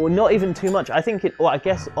 Well, not even too much. I think it. Well, I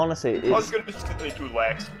guess honestly, it's. I was gonna just say too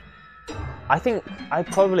lax. I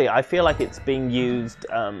feel like it's being used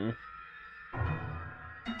to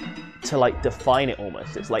like define it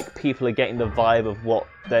almost. It's like people are getting the vibe of what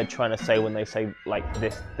they're trying to say when they say like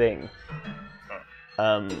this thing.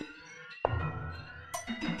 I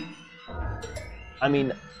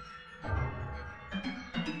mean,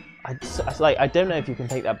 I don't know if you can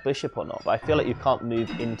take that bishop or not, but I feel like you can't move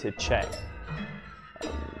into check.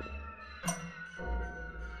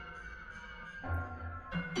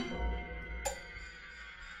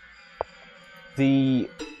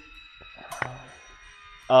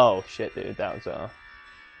 Oh shit, dude, that was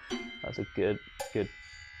a good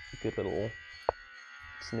little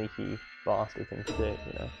sneaky bastard thing to do,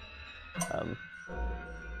 you know.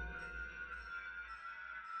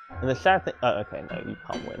 And the sad thing, oh, okay, no, you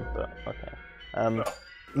can't win, but okay.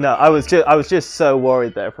 No, I was just so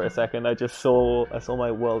worried there for a second. I saw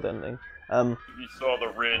my world ending. You saw the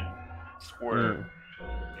red square.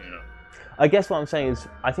 Yeah. I guess what I'm saying is,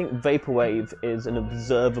 I think vaporwave is an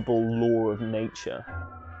observable law of nature,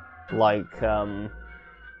 like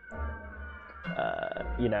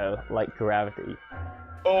you know, like gravity.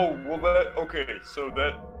 Oh well,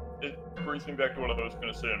 it brings me back to what I was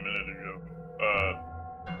going to say a minute ago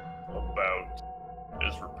about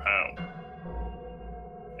Ezra Pound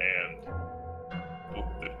and the book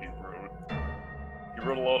that he wrote. He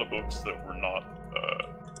wrote a lot of books that were not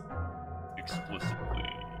explicitly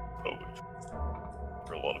poetry.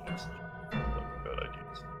 For a lot of books like bad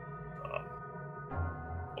ideas.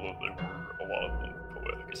 Although they were a lot of them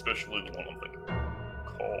poetic, especially the one I'm thinking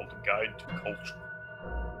called Guide to Culture.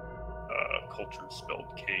 Culture spelled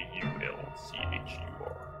Kulchur.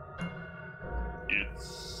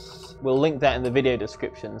 We'll link that in the video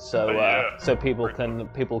description, so yeah, so people can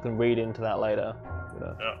read into that later. You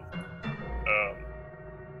know.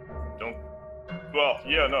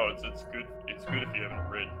 Yeah. No, it's good. It's good if you haven't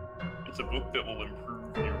read. It's a book that will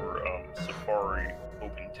improve your Safari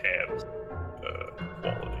open tabs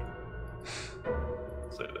quality.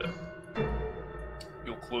 Say that.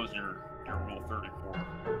 You'll close your Rule 34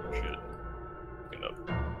 shit. Looking up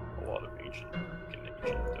a lot of ancient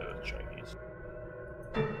Chinese.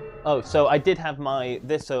 Oh, so I did have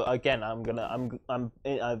so again,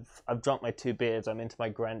 I've drunk my 2 beers. I'm into my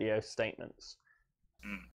grandiose statements.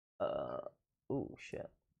 Oh shit.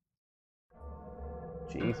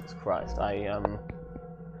 Jesus Christ, what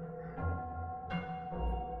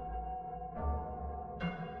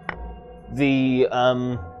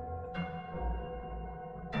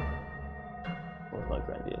was my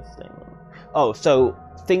grandiose statement? Oh, so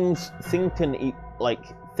things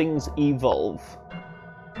evolve.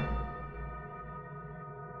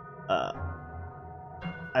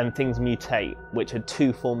 And things mutate, which are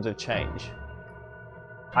 2 forms of change.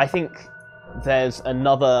 I think there's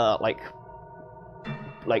another like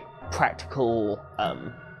practical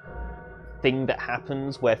thing that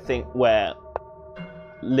happens where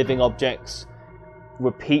living objects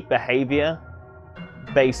repeat behavior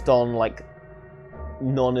based on like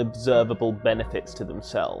non-observable benefits to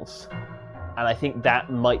themselves, and I think that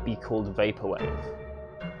might be called vaporwave.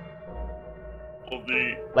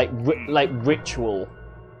 Like ritual.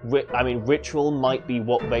 I mean, ritual might be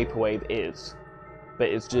what vaporwave is, but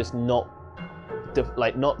it's just not. It's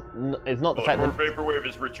not the fact that vaporwave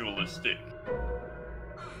is ritualistic.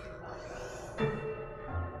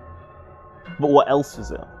 But what else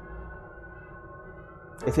is it?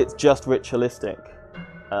 If it's just ritualistic,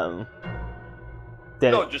 then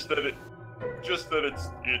no, just that it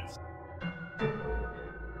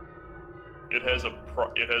has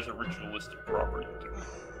a ritualistic property to it.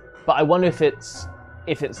 But I wonder if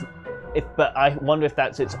I wonder if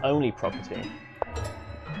that's its only property.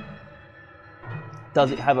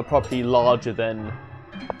 Does it have a property larger than?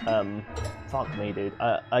 Fuck me, dude.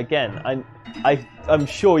 Again, I'm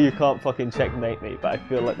sure you can't fucking checkmate me, but I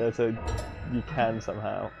feel like you can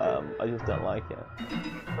somehow. I just don't like it.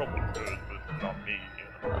 Probably could, but not me.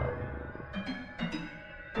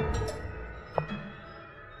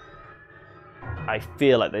 I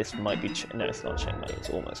feel like this might be. No, it's not checkmate. It's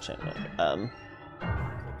almost checkmate.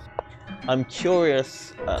 I'm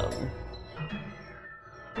curious.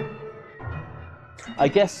 I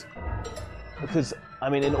guess because I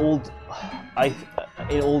mean, in all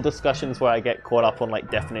discussions where I get caught up on like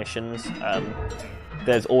definitions,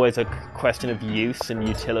 there's always a question of use and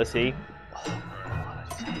utility.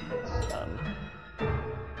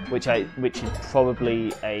 Which is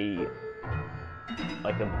probably a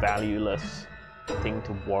valueless thing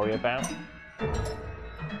to worry about.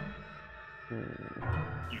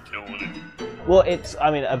 Utility. Well,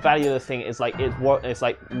 a valueless thing is like it's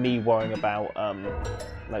like me worrying about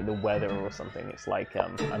like the weather or something. It's like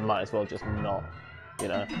I might as well just not, you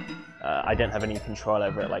know. I don't have any control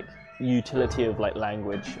over it. Like utility of like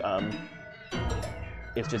language.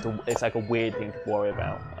 It's like a weird thing to worry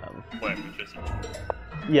about. Language is a tool.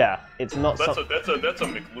 Yeah, it's not. That's a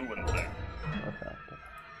McLuhan thing. Okay.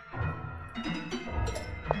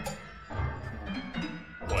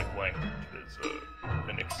 Like language is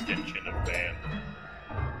an extension of man.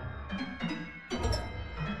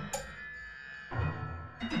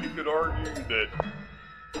 You could argue that.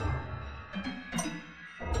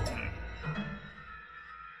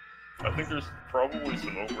 I think there's probably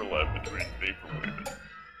some overlap between vaporwave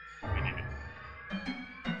and mini.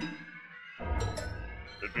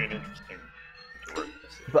 That'd be an interesting direction.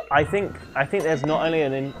 But I think there's not only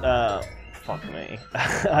an fuck me.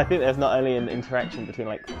 I think there's not only an interaction between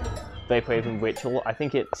like Vaporwave and Ritual. I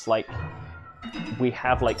think it's like we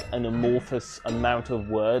have like an amorphous amount of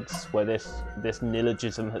words where this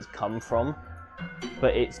neologism has come from,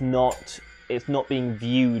 but it's not being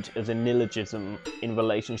viewed as a neologism in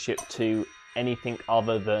relationship to anything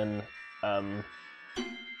other than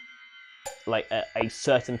like a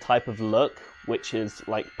certain type of look, which is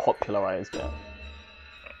like popularized it.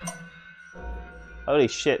 Holy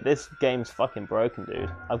shit, this game's fucking broken, dude.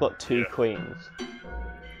 I've got two queens.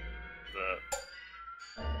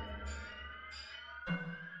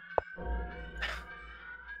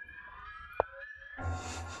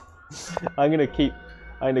 I'm gonna keep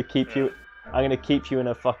you in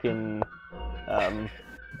a fucking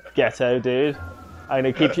ghetto, dude. I'm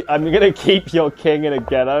gonna keep your king in a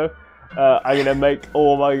ghetto. I'm gonna make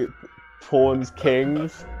all my pawns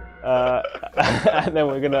kings, and then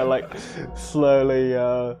we're gonna like slowly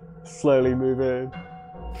move in.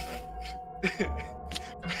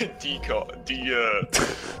 You're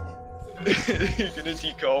gonna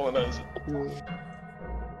decolonize it.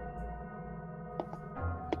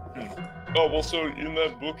 Oh well, so in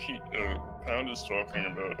that book, Pound is talking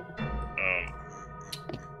about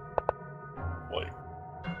like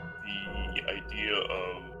the idea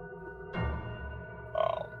of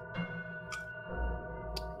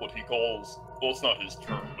what he calls, well, it's not his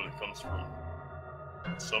term, but it comes from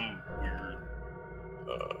some weird.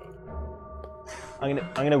 I'm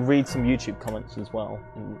gonna read some YouTube comments as well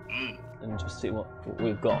and just see what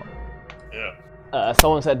we've got. Yeah.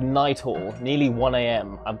 Someone said Night Hall, nearly 1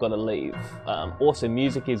 a.m. I've got to leave. Also,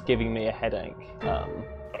 music is giving me a headache. I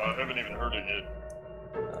haven't even heard it yet.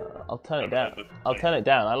 I'll turn it down. I'll turn it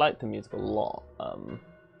down. I like the music a lot.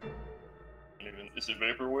 Is it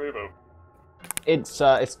vaporwave?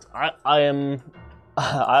 I am.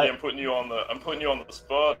 I'm putting you on the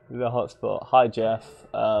spot. The hotspot. Hi Jeff.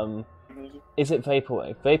 Is it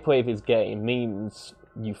vaporwave? Vaporwave is gay. Means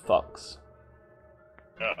you fucks.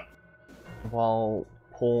 Yeah. While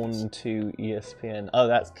porn to ESPN. Oh,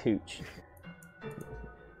 that's cooch.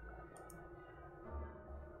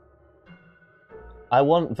 I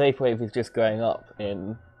want vaporwave is just going up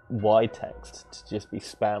in wide text to just be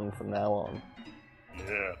spammed from now on.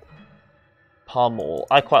 Yeah. Palm Mall.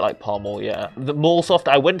 I quite like Palm Mall, yeah. The Mallsoft,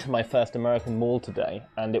 I went to my first American mall today,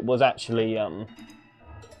 and it was actually,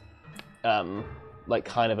 like,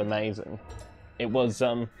 kind of amazing. It was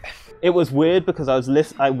weird because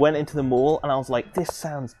I went into the mall, and I was like, this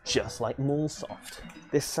sounds just like Mallsoft.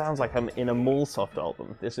 This sounds like I'm in a Mallsoft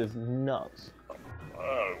album. This is nuts.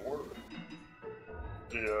 Word.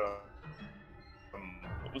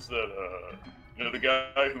 What was that, the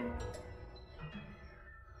guy who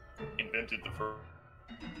invented the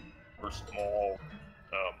first mall,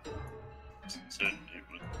 said it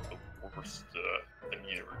was the worst thing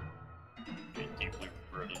he ever deeply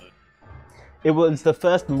regretted it. It was the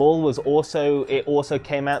first mall. It also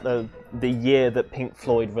came out the year that Pink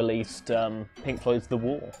Floyd released Pink Floyd's The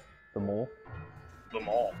Wall. The Mall. The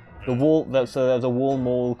Mall. Yeah. The Wall. So there's a wall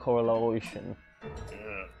mall correlation.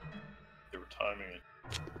 Yeah. They were timing it.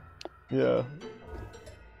 Yeah.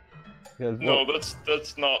 No,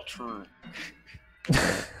 that's not true.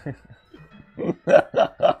 For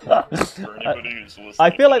anybody who's listening.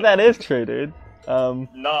 I feel like that is true, dude.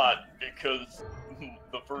 Not because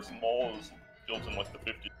the first mall was built in like the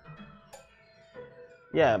 50s.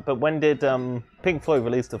 Yeah, but when did Pink Floyd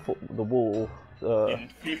release the Wall? In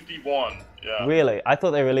 51, yeah. Really? I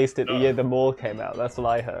thought they released it the year the mall came out. That's what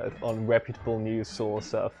I heard on reputable news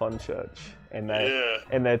source Fun Church in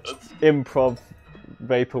their improv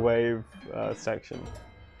vaporwave section.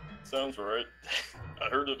 Sounds right. I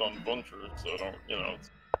heard it on Fun Church, so I don't,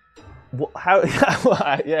 What, how?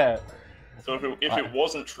 Yeah. So if it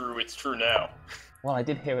wasn't true, it's true now. Well, I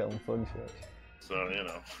did hear it on Fun Church. So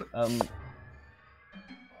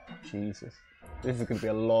Jesus, this is gonna be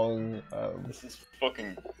a long. This is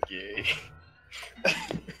fucking gay.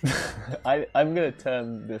 I'm gonna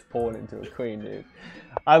turn this porn into a queen, dude.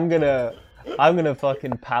 I'm gonna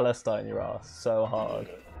fucking Palestine your ass so hard.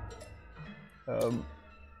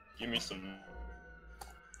 Give me some.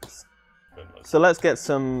 So let's get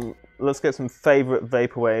some favorite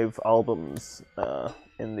vaporwave albums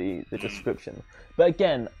in the description. But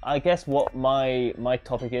again, I guess what my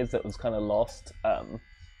topic is that was kind of lost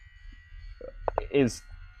is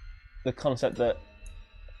the concept that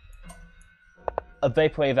a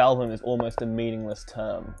vaporwave album is almost a meaningless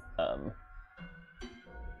term.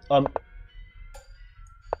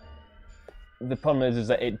 The problem is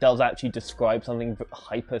that it does actually describe something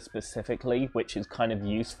hyper specifically, which is kind of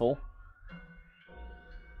useful.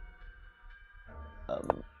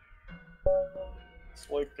 It's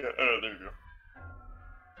like, there you go.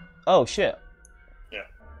 Oh shit. Yeah.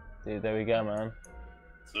 Dude, there we go, man.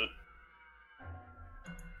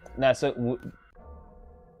 That's it. Now,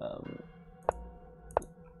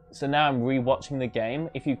 so now I'm rewatching the game.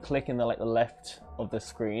 If you click in the left of the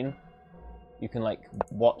screen, you can like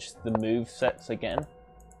watch the move sets again.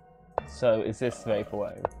 So is this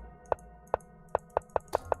Vaporwave?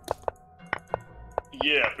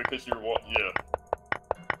 Yeah, because you're what? Yeah.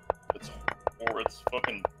 It's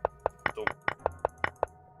fucking the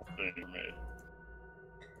thing you made,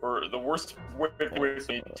 or the worst Vaporwave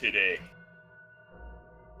made today.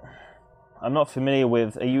 I'm not familiar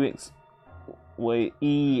with. Are you with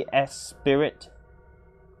espirit.exe?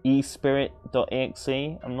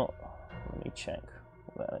 I'm not. Let me check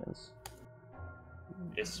what that is.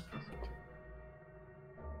 Yes.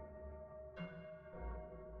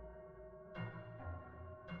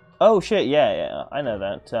 Oh shit! Yeah, I know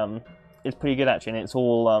that. It's pretty good actually, and it's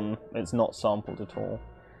all it's not sampled at all.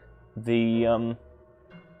 The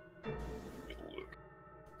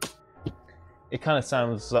it kind of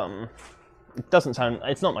sounds it doesn't sound.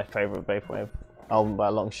 It's not my favorite Vaporwave album by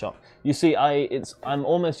a long shot. You see, I'm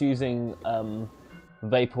almost using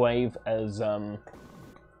Vaporwave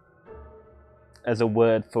as a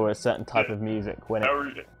word for a certain type of music. When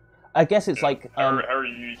I guess it's like how are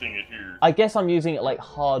you using it here? I guess I'm using it like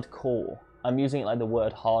hardcore. I'm using it like the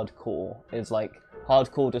word hardcore is like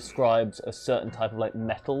hardcore describes a certain type of like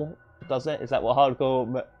metal. Does it? Is that what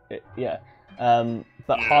hardcore? Yeah.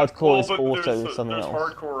 But hardcore is also something else.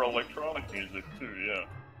 There's hardcore electronic music too. Yeah.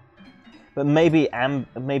 But maybe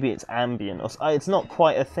it's ambient. Or, it's not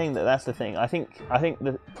quite a thing. That's the thing. I think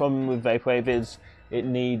the problem with Vaporwave is it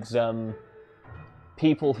needs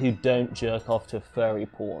people who don't jerk off to furry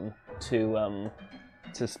porn to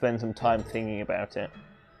spend some time thinking about it,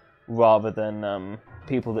 rather than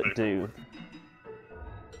people that do.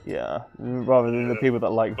 Yeah, rather than the people that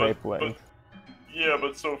like Vaporwave. Yeah,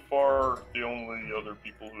 but so far the only other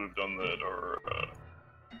people who have done that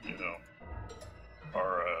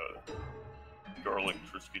are Garlic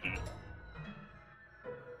Triscuited.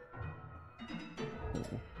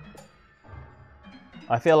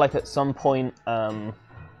 I feel like at some point,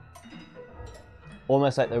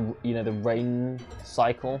 almost like the rain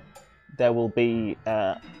cycle, there will be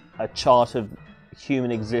a chart of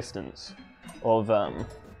human existence, of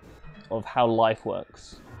how life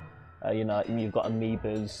works. You've got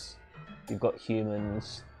amoebas, you've got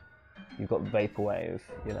humans, you've got Vaporwave.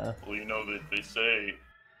 Well, they say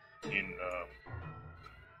in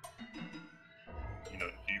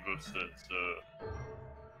Divos that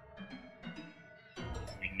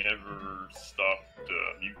we never stopped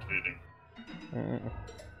mutating.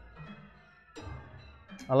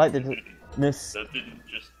 I like that. That didn't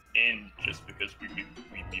just end just because we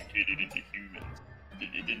mutated into humans.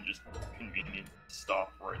 It didn't just conveniently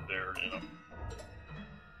stop right there,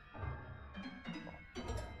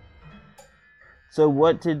 So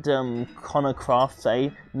what did Connor Craft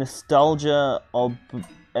say? Nostalgia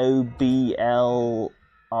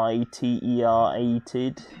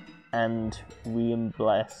obliterated and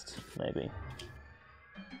re-blessed, maybe.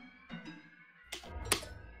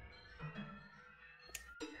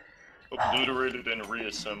 Obliterated and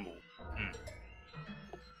reassembled.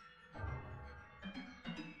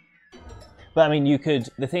 But I mean, you could.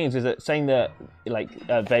 The thing is that saying that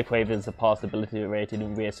Vaporwave is the past obliterated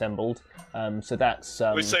and reassembled. So that's.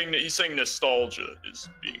 He's saying nostalgia is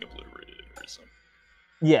being obliterated and reassembled.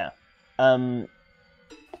 Yeah.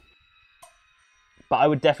 But I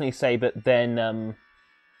would definitely say that then,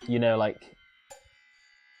 like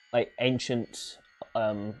ancient,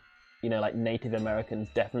 like Native Americans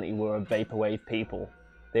definitely were a Vaporwave people.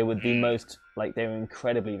 They were the most, they were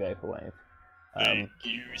incredibly Vaporwave. They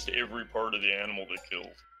used every part of the animal they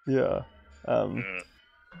killed. Yeah.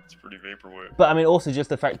 It's pretty Vaporwave. But I mean, also just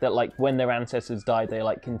the fact that when their ancestors died, they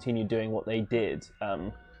continued doing what they did.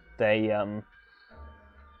 They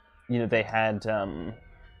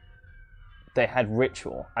had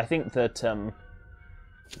ritual. I think that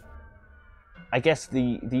I guess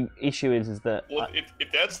the issue is that if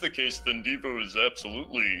that's the case, then Devo is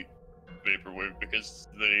absolutely Vaporwave because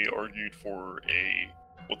they argued for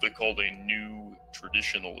what they called a new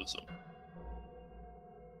traditionalism.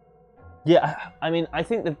 Yeah, I mean, I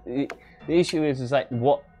think the issue is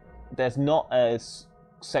there's not a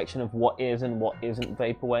section of what is and what isn't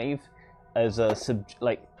Vaporwave as a subject.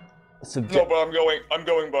 No, but I'm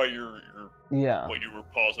going by your yeah, what you were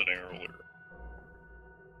positing earlier.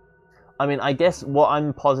 I mean, I guess what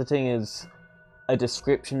I'm positing is a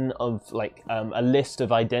description of a list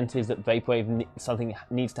of identities that Vaporwave something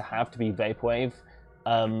needs to have to be Vaporwave.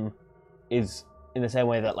 Is in the same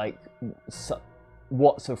way that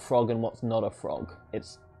what's a frog and what's not a frog.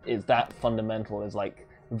 It's that fundamental. Is like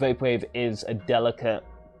vaporwave is a delicate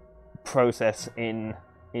process in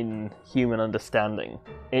human understanding,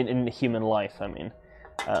 in human life. I mean,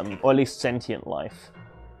 or at least sentient life.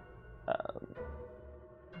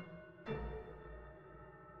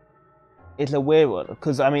 It's a weird one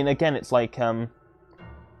because I mean, again, it's like I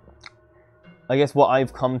guess what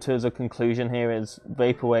I've come to as a conclusion here is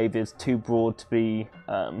vaporwave is too broad to be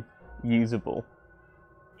usable.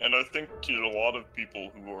 And I think to a lot of people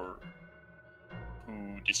who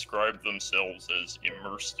describe themselves as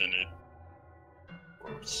immersed in it or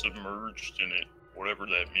submerged in it, whatever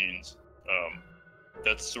that means,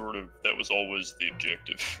 that was always the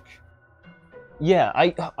objective. Yeah,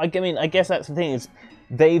 I mean, I guess that's the thing is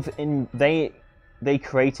they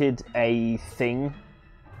created a thing,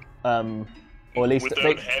 or at least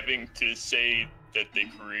without having to say that they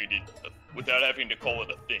created, without having to call it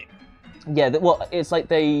a thing. Yeah, well, it's like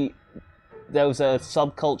there was a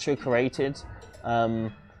subculture created,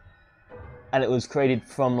 and it was created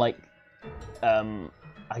from like, I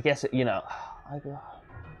guess you know,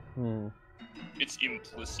 It's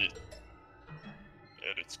implicit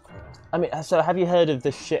at its core. I mean, so have you heard of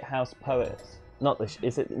the shithouse poets?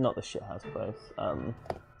 Is it not the shithouse poets? No,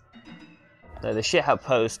 the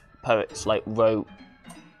shithouse poets like wrote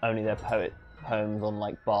only their poems on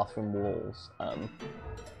like bathroom walls. I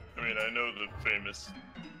mean, I know the famous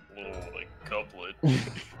little like couplet.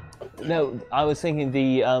 No, I was thinking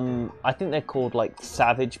the I think they're called like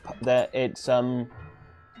savage.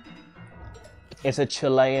 It's a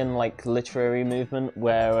Chilean like literary movement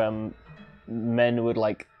where men would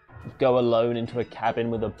like go alone into a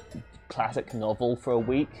cabin with a classic novel for a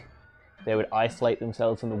week. They would isolate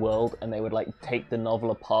themselves from the world, and they would like take the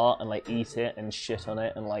novel apart and like eat it and shit on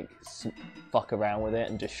it and like fuck around with it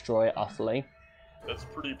and destroy it utterly. That's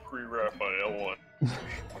pretty pre-Raphael.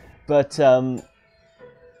 But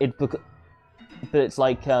it's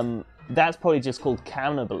like that's probably just called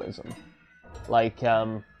cannibalism. Like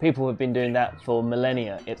people have been doing that for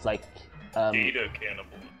millennia. It's like data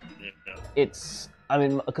cannibalism. Yeah. It's I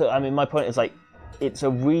mean my point is like it's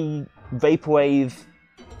a vaporwave.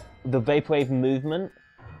 The vaporwave movement.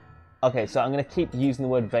 Okay, so I'm going to keep using the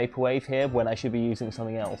word vaporwave here when I should be using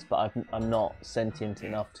something else, but I'm not sentient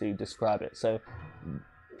enough to describe it. So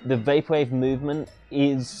the vaporwave movement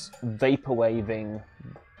is vaporwaving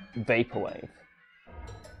vaporwave.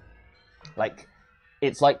 Like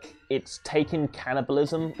it's taken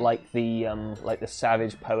cannibalism like the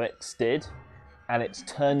savage poets did, and it's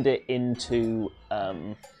turned it into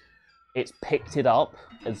it's picked it up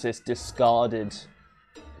as this discarded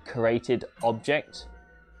created object,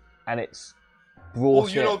 and it's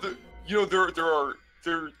brought there are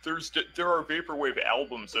vaporwave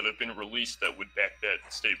albums that have been released that would back that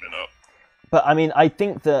statement up. But I mean, I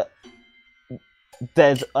think that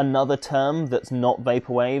there's another term that's not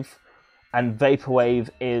vaporwave, and vaporwave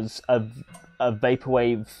is a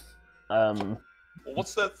vaporwave. Well,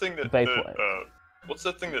 what's that thing that what's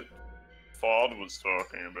that thing that Fod was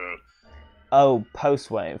talking about? Oh,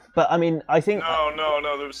 postwave. But I mean, I think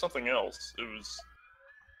no. There was something else.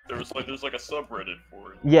 There's like a subreddit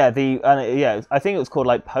for it. Yeah, I think it was called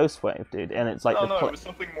like postwave, dude, and it's like it was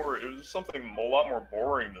something more. It was something a lot more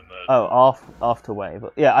boring than that. Oh,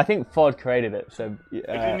 afterwave. Yeah, I think Fod created it. So it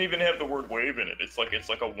didn't even have the word wave in it. It's like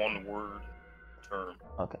a one-word term.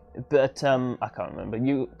 Okay, but I can't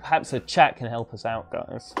remember. Perhaps the chat can help us out,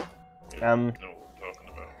 guys. Know what we're talking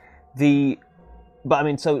about. But I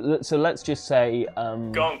mean, so let's just say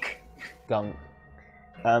gunk.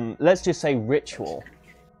 Let's just say ritual.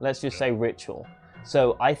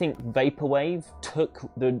 So I think vaporwave took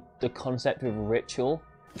the concept of ritual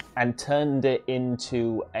and turned it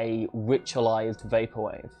into a ritualized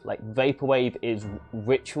vaporwave. Like vaporwave is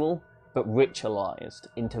ritual, but ritualized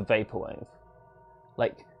into vaporwave.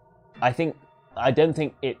 Like I don't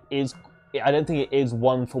think it is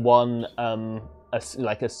one for one a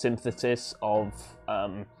synthesis of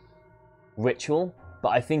ritual, but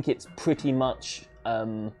I think it's pretty much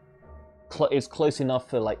is close enough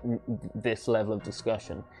for like this level of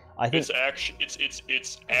discussion. I think it's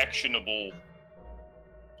actionable.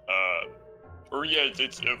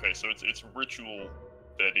 It's okay. So it's ritual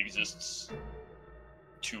that exists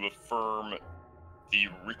to affirm the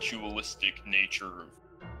ritualistic nature of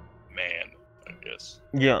man, I guess.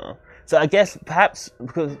 Yeah. So I guess perhaps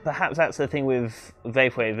that's the thing with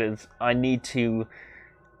vaporwave is I need to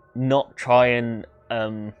not try and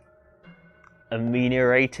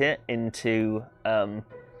ameliorate it into a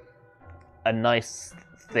nice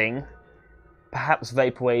thing. Perhaps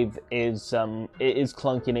vaporwave is it is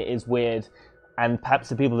clunky and it is weird, and perhaps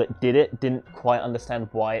the people that did it didn't quite understand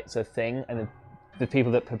why it's a thing, and the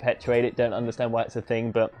people that perpetuate it don't understand why it's a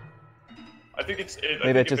thing. But I think it's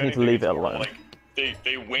maybe I just need to leave it alone. Like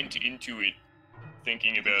they went into it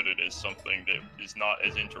thinking about it as something that is not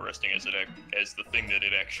as interesting as the thing that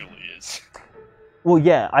it actually is. Well,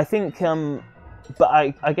 yeah, I think, but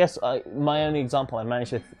I guess my only example I managed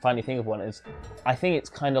to finally think of one is, I think it's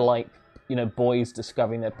kind of like, you know, boys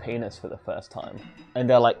discovering their penis for the first time, and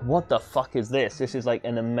they're like, "What the fuck is this? This is like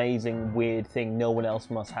an amazing weird thing. No one else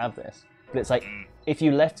must have this." But it's like, if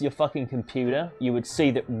you left your fucking computer, you would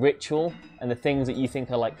see that ritual and the things that you think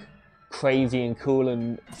are like crazy and cool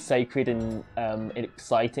and sacred and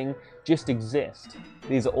exciting just exist.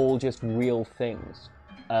 These are all just real things.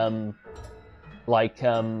 I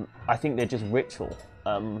think they're just ritual.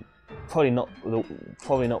 Probably not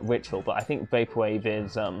ritual, but I think vaporwave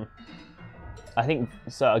is. I think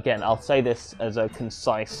so. Again, I'll say this as a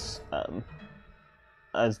concise,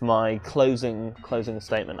 as my closing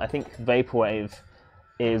statement. I think vaporwave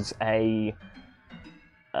is a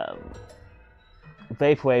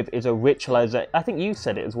ritualization. I think you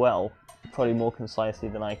said it as well, probably more concisely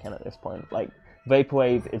than I can at this point. Like,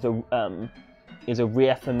 vaporwave is a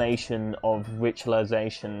reaffirmation of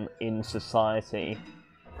ritualization in society,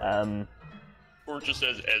 or just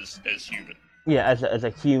as human. Yeah, as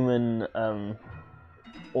a human, a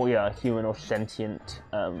human or sentient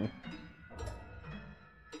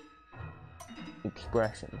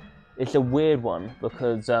expression. It's a weird one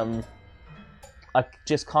because I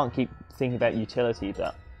just can't keep thinking about utility,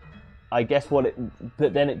 but I guess but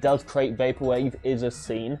then it does create vaporwave is a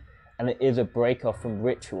scene, and it is a break off from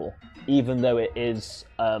ritual, even though it is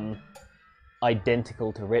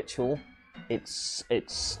identical to ritual. It's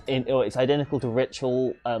identical to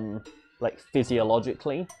ritual, like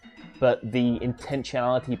physiologically, but the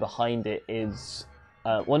intentionality behind it is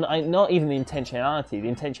not even the intentionality. The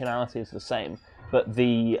intentionality is the same, but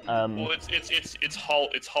the well, it's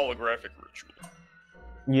holographic ritual.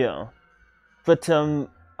 Yeah, but I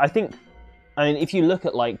mean, if you look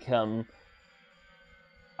at like I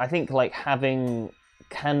think like having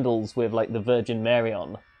candles with like the Virgin Mary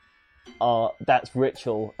on, that's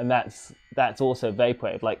ritual, and that's also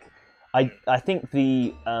vaporwave. Like, I think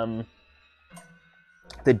the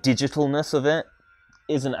digitalness of it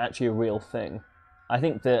isn't actually a real thing. I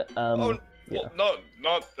think that yeah. Well,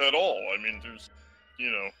 not at all. I mean, there's,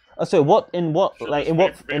 you know. So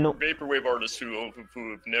vaporwave artists who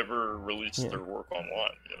have never released their work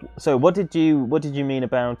online. You know? So what did you mean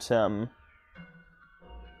about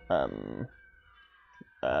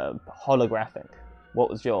holographic? What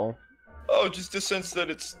was your? Oh, just the sense that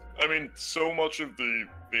it's. I mean, so much of the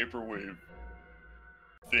vaporwave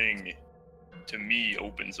thing, to me,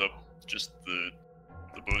 opens up just the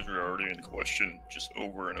Baudrillardian question just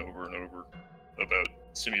over and over and over about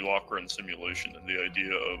simulacra and simulation, and the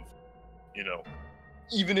idea of, you know,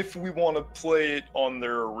 even if we want to play it on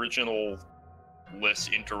their original, less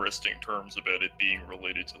interesting terms about it being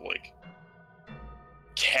related to, like,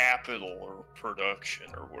 capital or production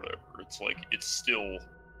or whatever, it's like, it still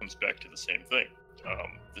comes back to the same thing.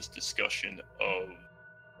 This discussion of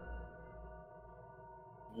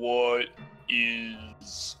what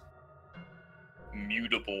is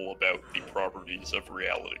mutable about the properties of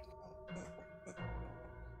reality.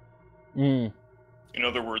 In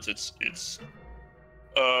other words, it's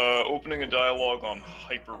opening a dialogue on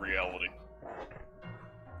hyperreality.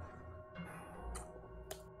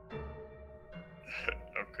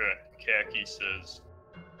 Okay, Khaki says,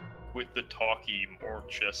 quit the talkie, more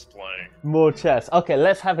chess playing. More chess. Okay,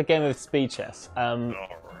 let's have a game of speed chess. Alright.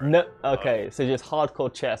 No. Okay, so just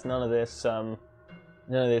hardcore chess. None of this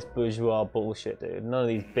bourgeois bullshit, dude. None of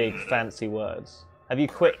these big fancy words. Have you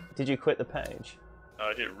quit? Did you quit the page?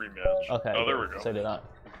 I hit rematch. Okay. Oh, there we go. So did I.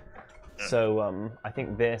 Yeah. So I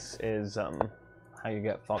think this is how you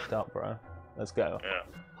get fucked up, bro. Let's go. Yeah.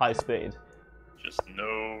 High speed. Just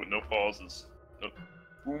no pauses. No.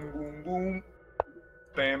 Boom, boom, boom.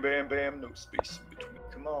 Bam, bam, bam. No space in between.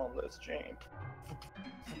 Come on, let's jam.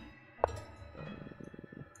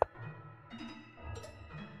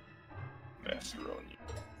 Master on you.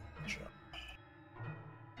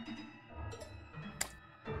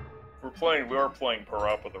 We are playing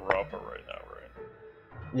Parappa the Rappa right now, right?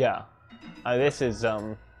 Yeah. This is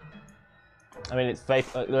I mean, it's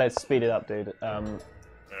let's speed it up, dude. Yeah.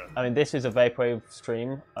 I mean, this is a vaporwave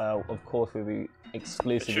stream. Of course, we'll be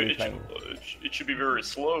exclusively playing. It should be very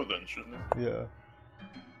slow then, shouldn't it? Yeah.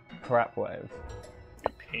 Crapwave.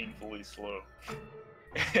 Be painfully slow.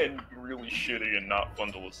 And really shitty and not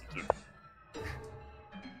fun to listen to.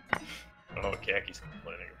 I don't know what Kaki's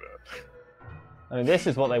complaining about. I mean, this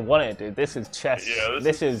is what they wanted, dude. This is chess. Yeah,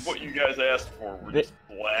 this is what you guys asked for. We're just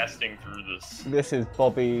blasting through this. This is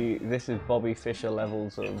Bobby Fischer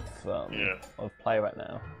levels of play right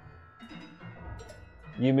now.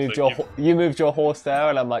 You moved your horse there,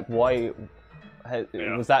 and I'm like, why?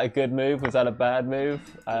 Was that a good move? Was that a bad move?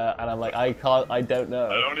 And I'm like, I don't know.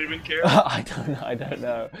 I don't even care. I don't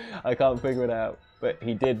know. I can't figure it out. But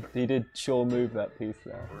he did sure move that piece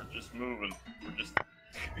there. We're just moving. We're just,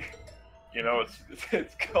 you know,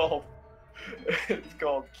 it's called keep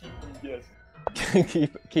him guessing.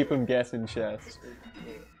 keep him guessing chess.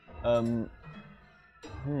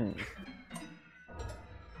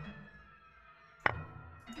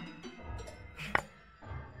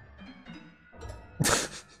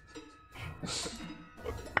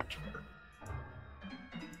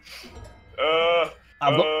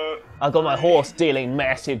 I've got my horse dealing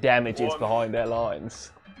massive damages behind their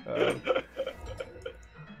lines. I'm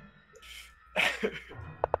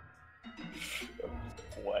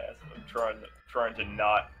trying to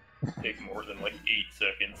not take more than like 8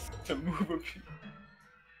 seconds to move a piece.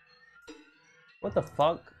 What the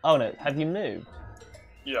fuck? Oh no, have you moved?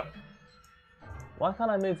 Yeah. Why can't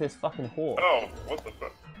I move this fucking horse? Oh, what the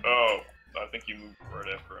fuck? Oh, I think you moved right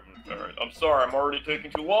after him. Alright, I'm sorry, I'm already taking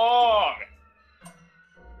too long!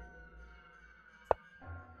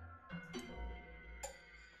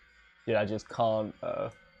 Yeah, I just can't.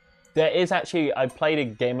 There is actually, I played a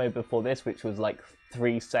game mode before this, which was like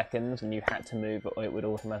 3 seconds, and you had to move, or it would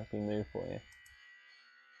automatically move for you.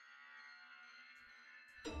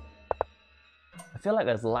 I feel like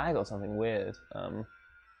there's lag or something weird.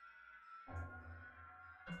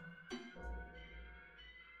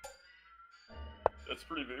 That's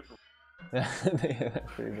pretty vapor.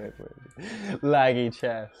 That's pretty vapor. Laggy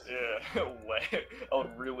chess. Yeah, a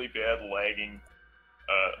really bad lagging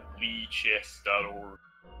leechess.org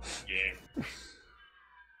game.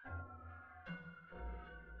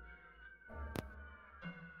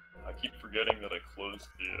 I keep forgetting that I closed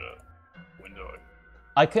the window.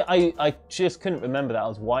 I just couldn't remember that I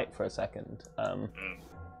was white for a second.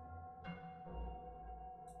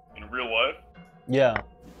 In real life? Yeah.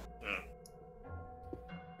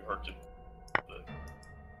 Hard to.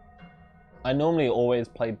 I normally always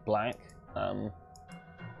play black. I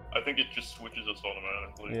think it just switches us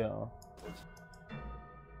automatically. Yeah.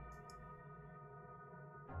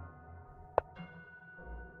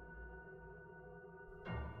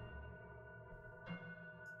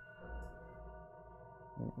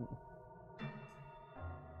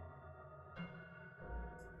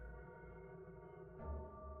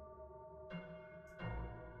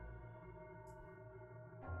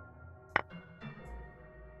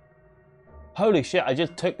 Holy shit, I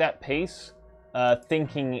just took that piece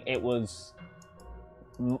thinking it was...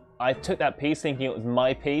 I took that piece thinking it was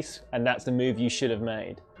my piece, and that's the move you should have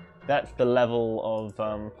made. That's the level of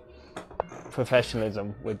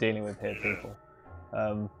professionalism we're dealing with here, people.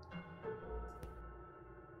 Yeah,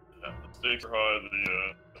 the stakes are high,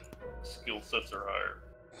 the skill sets are higher.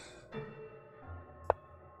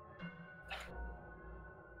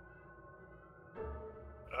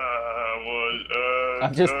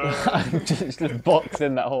 I'm just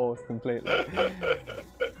boxing that horse completely.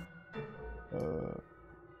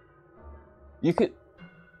 You could...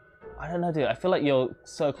 I don't know, dude. I feel like you're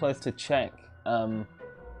so close to check. Yeah,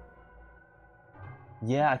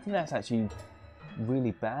 I think that's actually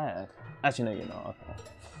really bad. Actually, no, you're not. Okay.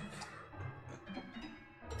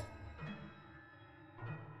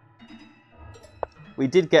 We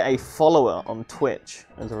did get a follower on Twitch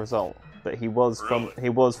as a result, but he was from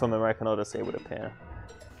American Odyssey, it would appear.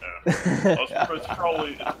 Yeah. It's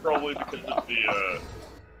probably because of the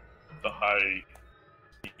high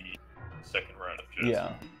second round of chess.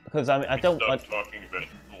 Yeah, because I mean I don't like talking about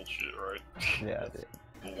bullshit, right? Yeah, dude.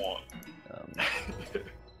 One.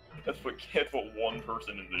 That's what one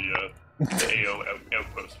person in the AO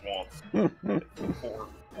outpost wants. 4:21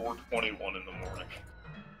 in the morning.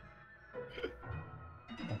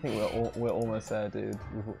 I think we're almost there, dude.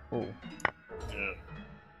 Ooh. Yeah.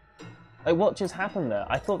 Like, what just happened there?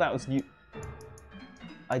 I thought that was you.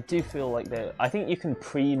 I do feel like that. I think you can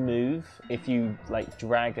pre-move if you like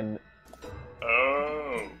drag and.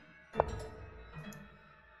 Oh.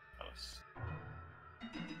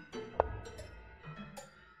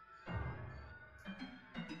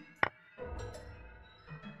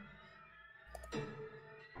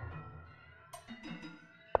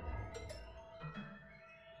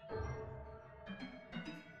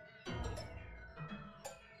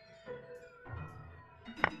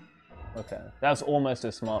 Okay, that was almost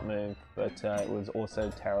a smart move, but it was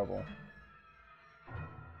also terrible.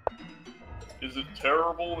 Is it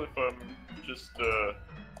terrible if I'm just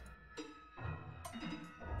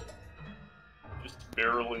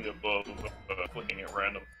barely above clicking at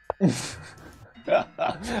random.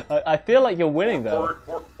 I feel like you're winning though.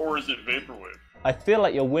 Or is it vaporwave? I feel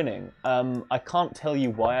like you're winning. I can't tell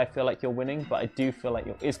you why I feel like you're winning, but I do feel like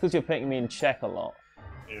you're. It's because you're putting me in check a lot.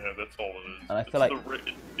 Yeah, that's all it is. And I feel like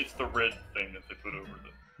it's the red thing that they put over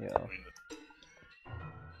the. Yeah.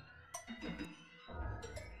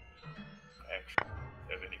 Actually,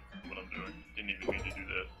 have any clue what I'm doing? Didn't even mean to do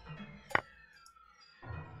that.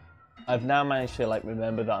 I've now managed to like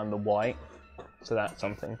remember that I'm the white, so that's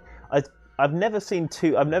something. I've never seen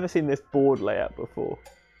this board layout before,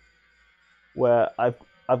 where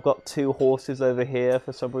I've got 2 horses over here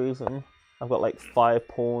for some reason. I've got like 5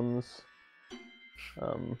 pawns.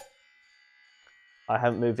 I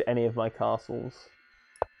haven't moved any of my castles.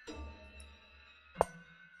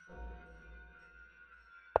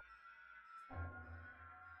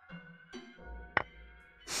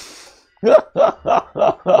 Shit out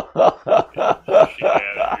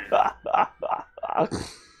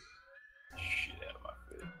of my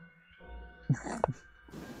face.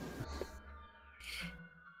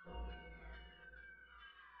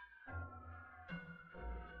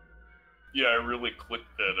 Yeah, I really clicked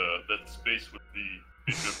that space with the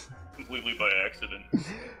bishop completely by accident.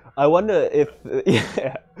 I wonder if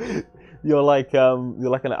yeah, you're like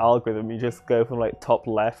an algorithm. You just go from like top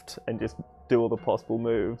left and just do all the possible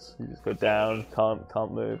moves. You just go down,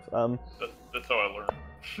 can't move. That's how I learned.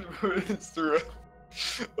 It's through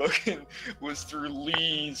was through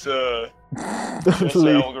Lee's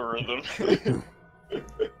algorithm.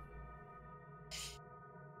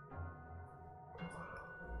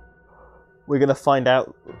 We're gonna find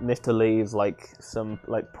out Mr. Lee is like some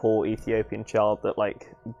like poor Ethiopian child that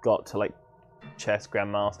like got to like chess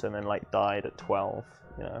grandmaster and then like died at 12.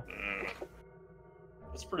 You know.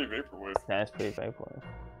 That's pretty vaporwave. Yeah, it's pretty vaporwave.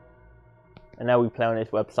 And now we play on his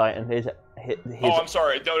website, and his Oh, I'm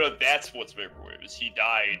sorry. No, that's what's vaporwave. Is he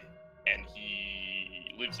died, and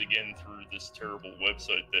he lives again through this terrible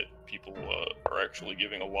website that people are actually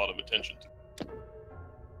giving a lot of attention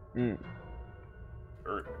to.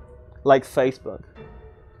 Or, like Facebook.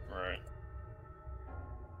 Right.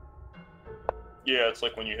 Yeah, it's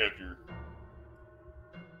like when you have your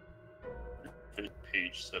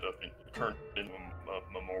page set up and turned into a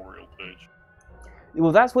memorial page.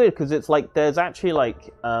 Well, that's weird because it's like there's actually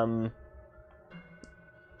like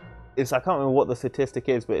it's I can't remember what the statistic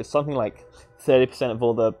is, but it's something like 30% of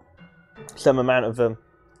all the some amount of the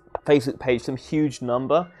Facebook page, some huge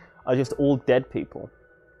number are just all dead people.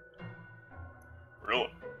 Really?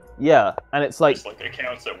 Yeah, and it's like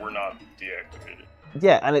accounts that were not deactivated.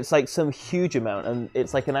 Yeah, and it's like some huge amount, and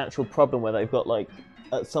it's like an actual problem where they've got like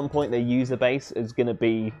at some point their user base is going to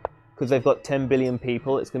be, because they've got 10 billion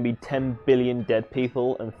people, it's going to be 10 billion dead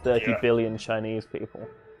people and 30 billion Chinese people.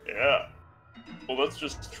 Yeah. Well, that's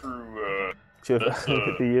just true. That's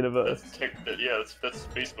the universe. That's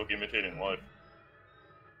Facebook imitating life.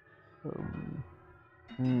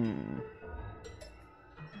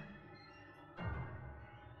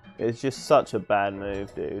 It's just such a bad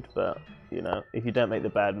move, dude. But you know, if you don't make the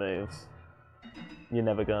bad moves, you're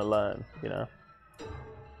never gonna learn. You know.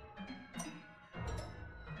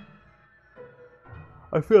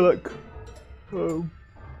 I feel like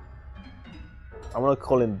I want to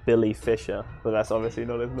call him Billy Fisher, but that's obviously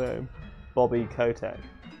not his name. Bobby Kotick.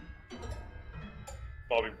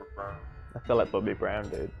 Bobby Brown. I feel like Bobby Brown,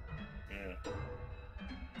 dude. Yeah.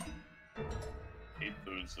 Hate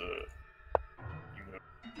those, you know.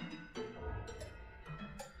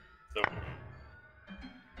 So.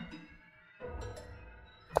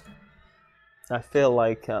 I feel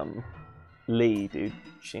like Lee, dude.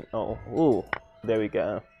 Oh, ooh, there we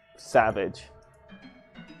go. Savage.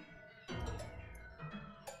 To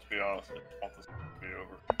be honest, I want this to be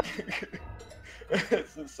over.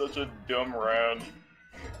 This is such a dumb round,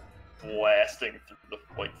 blasting through the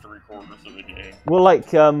like 3/4 of the game. Well,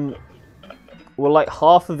 like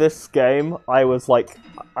half of this game, I was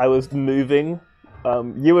moving.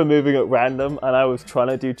 You were moving at random, and I was trying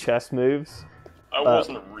to do chess moves. I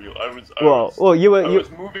wasn't real. I was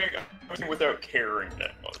moving without caring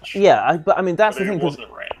that much. Yeah, but I mean that's the thing. It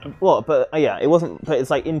wasn't random. Well, but yeah, it wasn't. But it's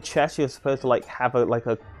like in chess, you're supposed to like have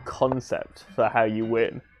a concept for how you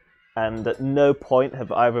win, and at no point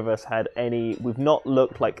have either of us had any. We've not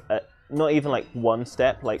looked like not even like one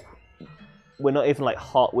step. Like we're not even like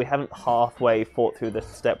we haven't halfway thought through the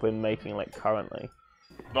step we're making like currently.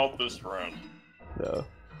 Not this round. No.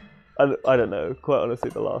 I don't know. Quite honestly,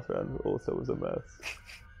 the last round also was a mess.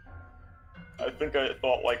 I think I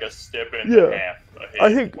thought like a step and Yeah. a half ahead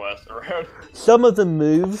I think- last round. Some of the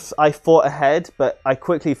moves I thought ahead, but I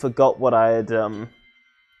quickly forgot what I had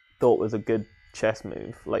thought was a good chess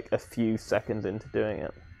move, like a few seconds into doing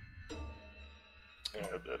it. Yeah,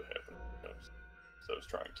 that happened. So I was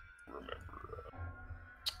trying to remember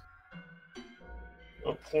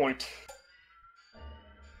a point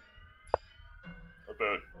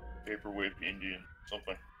about Vaporwave Indian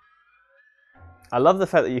something. I love the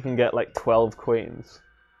fact that you can get like 12 queens.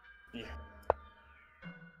 Yeah.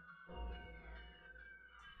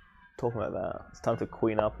 Talking about that, it's time to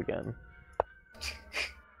queen up again.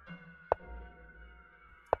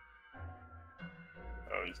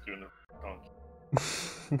 Oh, he's doing the conch.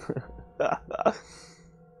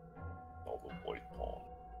 All the white pawn.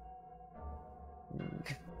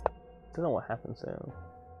 Don't know what happens there.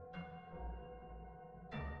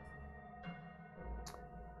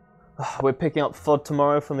 We're picking up FOD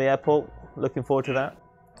tomorrow from the airport. Looking forward to that.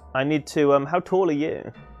 I need to. How tall are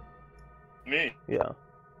you? Me? Yeah.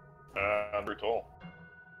 I'm very tall.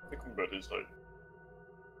 I think I'm about his height.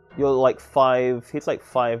 You're like 5. He's like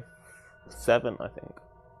 5'7", I think.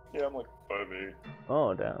 Yeah, I'm like 5'8".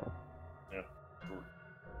 Oh damn. Yeah. Short.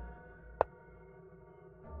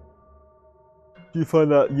 Do you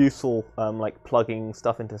find that useful? Like plugging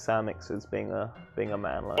stuff into Samixes, being a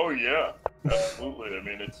manlet. Oh yeah, absolutely. I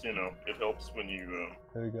mean, it's it helps when you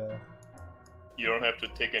There we go. you don't have to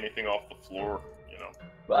take anything off the floor.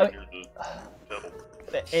 But near the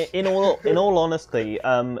pedal. in all honesty,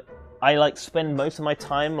 I like spend most of my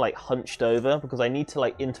time like hunched over because I need to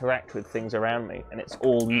like interact with things around me, and it's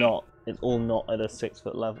all not at a 6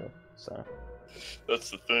 foot level. So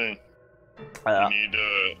That's the thing.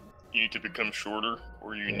 You need to become shorter,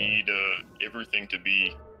 or you need everything to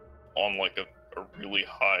be on like a really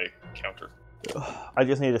high counter. I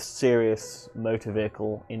just need a serious motor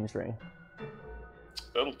vehicle injury.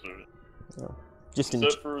 That'll do it. Oh. Just Is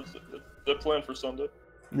that planned for Sunday?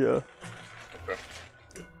 Yeah. Okay.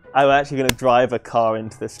 I'm actually going to drive a car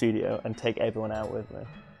into the studio and take everyone out with me.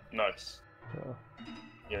 Nice. Yeah.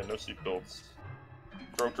 Yeah, no seatbelts.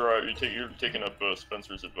 Drunk drive. You're taking up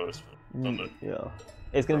Spencer's advice for Sunday. Yeah.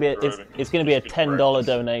 It's going to be it's going to be a Just good $10 practice.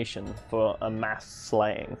 donation for a mass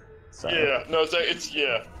slaying. So. Yeah, no, it's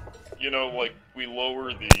like we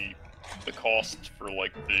lower the cost for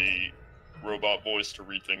like the robot boys to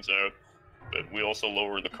read things out, but we also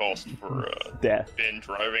lower the cost for Death. Ben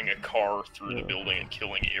driving a car through the building and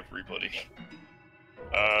killing everybody.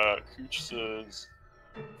 Cooch says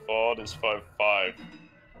FOD is 5'5".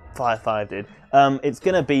 5'5", dude. It's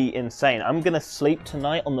going to be insane. I'm going to sleep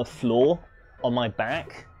tonight on the floor on my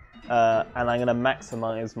back, and I'm going to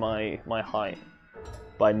maximize my height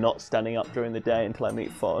by not standing up during the day until I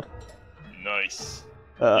meet FOD. Nice.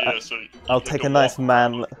 So I'll take a nice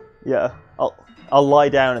man. Yeah, I'll lie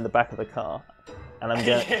down in the back of the car, and I'm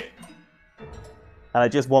going. And I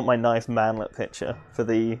just want my nice manlet picture for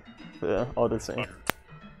the Odyssey,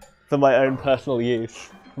 for my own personal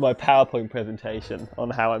use, for my PowerPoint presentation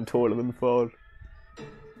on how I'm taller than FOD.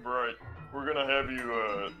 Right. We're gonna have you.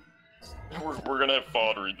 We're gonna have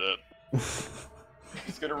FOD read that.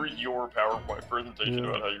 He's gonna read your PowerPoint presentation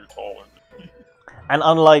about how you're taller. And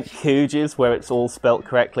unlike Coog's, where it's all spelt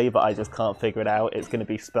correctly, but I just can't figure it out, it's going to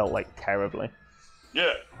be spelt like terribly.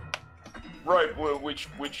 Yeah. Right. Well, which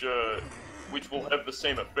will have the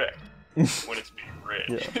same effect when it's being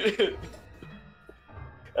read. Yeah.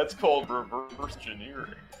 That's called reverse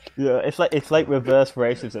engineering. Yeah, it's like reverse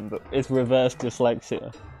racism, but it's reverse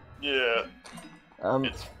dyslexia. Yeah.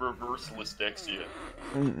 It's reverse dyslexia.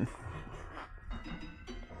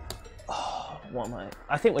 What am I?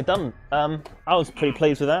 I think we're done. I was pretty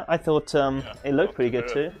pleased with that. I thought it looked pretty good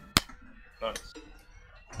too. Nice.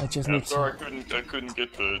 I just I'm need sorry I couldn't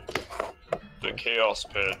get the chaos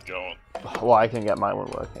pad going. Well, I can get my one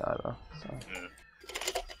working either. So. Yeah.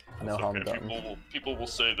 No harm done. People will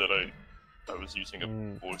say that I was using a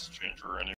voice changer anyway.